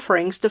their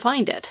offerings to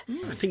find it.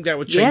 I think that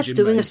would change. Yes, in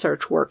doing May. a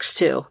search works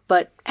too,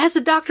 but as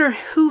a Doctor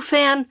Who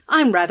fan,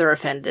 I'm rather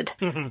offended.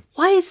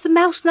 Why is the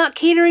mouse not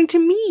catering to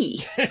me?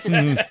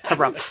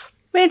 Harumph.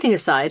 Ranting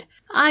aside,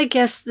 I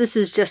guess this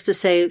is just to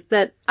say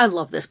that I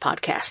love this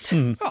podcast.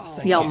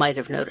 Y'all might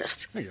have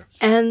noticed.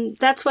 And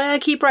that's why I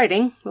keep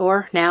writing,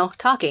 or now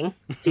talking,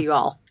 to you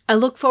all. I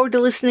look forward to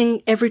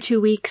listening every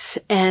 2 weeks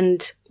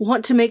and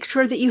want to make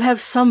sure that you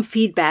have some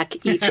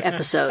feedback each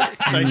episode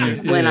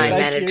when I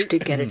manage to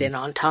get it in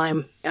on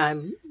time.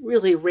 I'm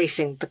really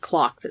racing the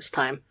clock this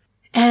time.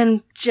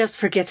 And just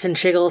for gits and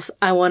shiggles,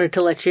 I wanted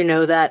to let you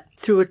know that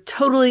through a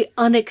totally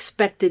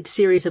unexpected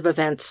series of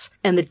events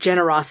and the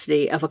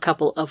generosity of a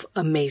couple of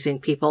amazing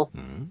people,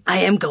 I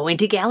am going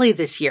to Galley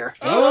this year.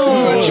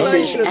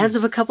 Congratulations. As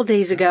of a couple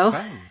days ago.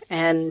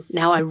 And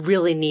now I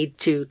really need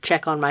to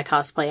check on my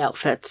cosplay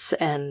outfits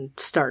and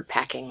start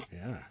packing.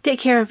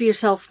 Take care of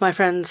yourself, my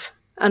friends.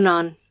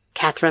 Anon,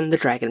 Catherine the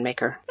Dragon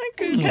Maker.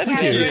 Thank you.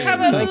 Have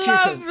a lovely time.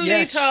 Have a lovely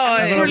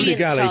Brilliant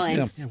galley. time.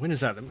 Yeah. Yeah, when is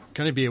that?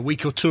 Going to be a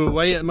week or 2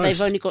 away at the most.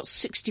 They've only got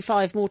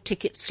 65 more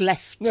tickets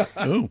left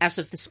as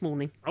of this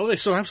morning. Oh, they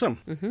still have some.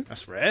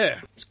 That's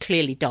rare. It's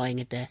clearly dying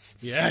a death.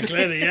 Yeah,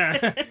 clearly, yeah.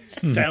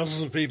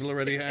 Thousands of people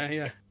already.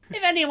 Yeah.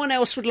 If anyone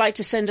else would like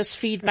to send us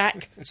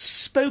feedback,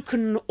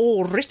 spoken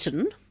or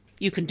written,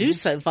 you can do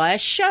so via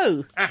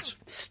show.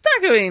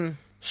 Staggering.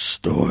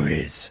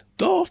 Stories.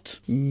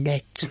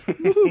 .net.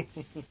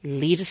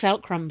 Lead us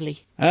out,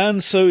 Crumbly.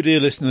 And so, dear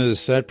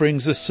listeners, that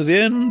brings us to the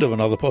end of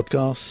another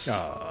podcast.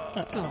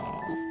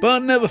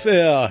 But never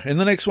fear, in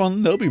the next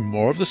one there'll be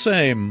more of the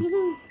same.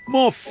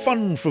 More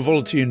fun,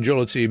 frivolity and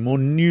jollity, more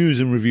news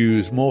and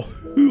reviews, more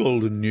who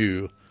old and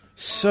new.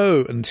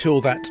 So, until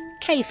that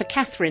K for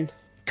Catherine.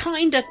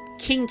 Kinda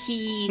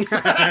kinky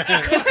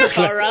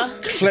kookaburra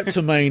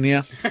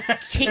kleptomania,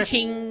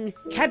 kicking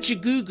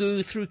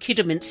Kajagoogoo through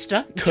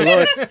Kidderminster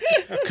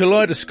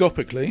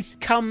kaleidoscopically,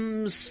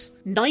 comes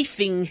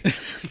knifing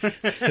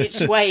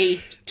its way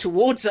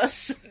towards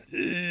us.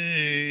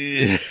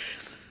 this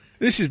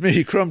is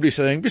me, Crumbly,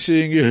 saying, be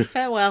seeing you.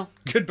 Farewell.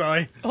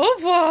 Goodbye. Au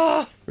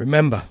revoir.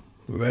 Remember,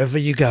 wherever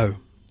you go,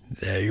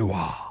 there you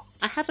are.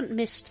 I haven't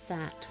missed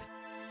that.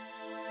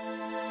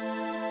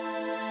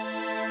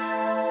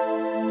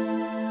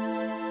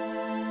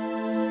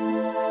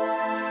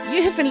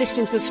 You have been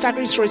listening to the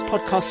Staggering Stories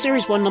podcast,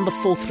 Series 1, number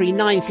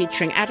 439,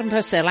 featuring Adam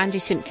Purcell, Andy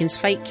Simpkins,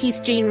 Fake,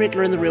 Keith Jean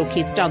Riddler and the real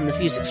Keith Dunn. The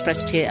views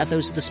expressed here are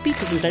those of the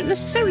speakers and don't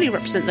necessarily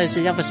represent those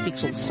of the other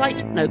speakers on the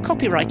site. No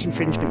copyright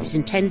infringement is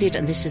intended,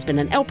 and this has been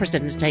an El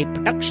Presidente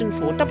production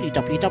for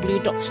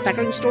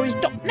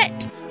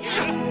www.staggeringstories.net.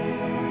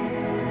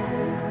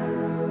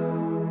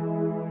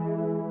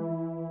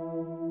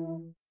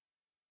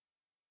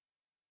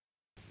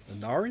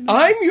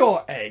 I'm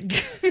your egg,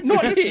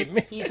 not him.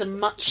 He's a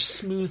much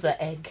smoother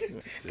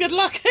egg. Good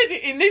luck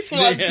editing this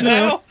one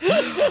now.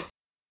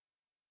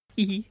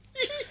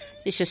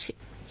 It's just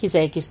his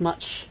egg is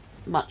much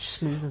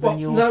smoother than Well,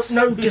 yours.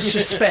 no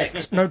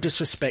disrespect,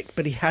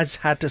 but he has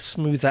had a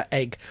smoother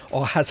egg,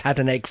 or has had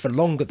an egg for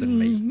longer than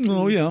me.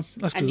 Oh, yeah,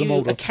 that's because And I'm you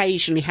older.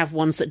 occasionally have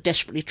ones that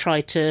desperately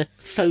try to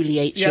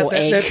foliate Yeah, your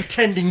they're egg.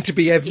 pretending to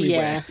be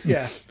everywhere.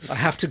 Yeah, I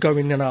have to go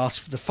in and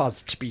ask for the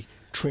fuzz to be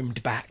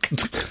trimmed back.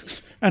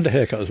 And a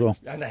haircut as well.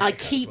 I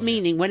keep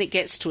meaning, when it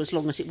gets to as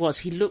long as it was,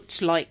 he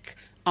looked like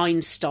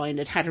Einstein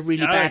had a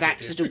really bad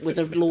accident with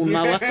a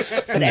lawnmower,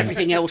 but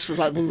everything else was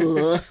like...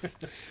 Bleh.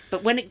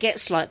 But when it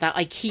gets like that,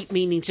 I keep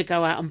meaning to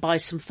go out and buy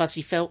some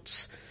fuzzy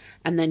felts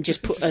and then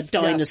just put a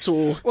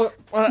dinosaur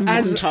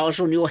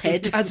montage on your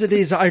head. As it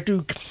is, I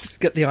do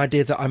get the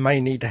idea that I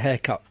may need a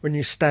haircut when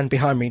you stand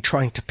behind me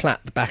trying to plait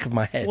the back of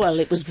my head. Well,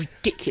 it was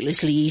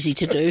ridiculously easy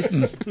to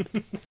do.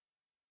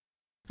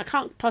 I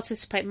can't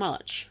participate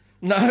much.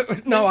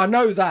 No, I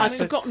know that. I've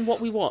forgotten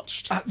what we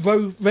watched.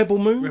 Rebel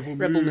Moon?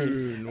 Rebel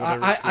Moon.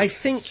 I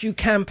think you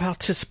can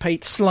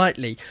participate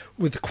slightly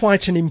with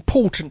quite an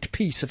important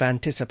piece of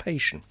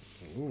anticipation.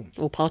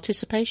 Or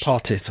participation.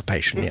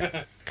 Participation,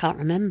 yeah. Can't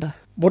remember.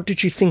 What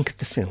did you think of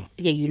the film?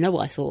 Yeah, you know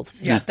what I thought of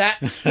the film. Yeah,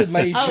 that's the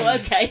major... Oh,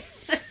 okay.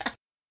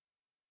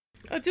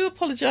 I do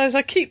apologise.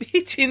 I keep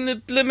hitting the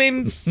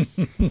blooming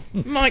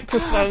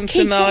microphone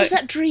Keith, tonight. what was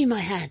that dream I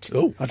had?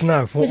 Oh, I don't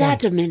know. What With one?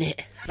 Adam in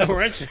it. All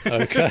right.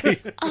 okay.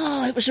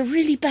 Oh, it was a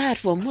really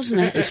bad one, wasn't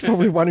it? It's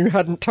probably one you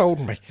hadn't told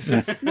me.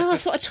 No, I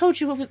thought I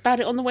told you about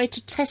it on the way to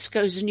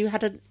Tesco's, and you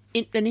had an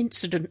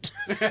incident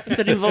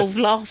that involved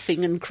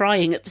laughing and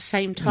crying at the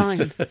same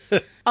time.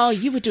 Oh,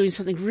 you were doing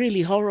something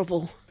really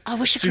horrible. I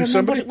wish I could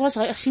remember what it was.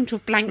 I seem to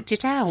have blanked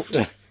it out.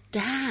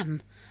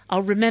 Damn.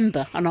 I'll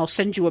remember, and I'll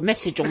send you a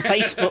message on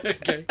Facebook.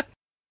 Okay.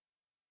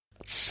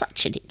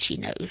 Such an itchy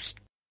nose.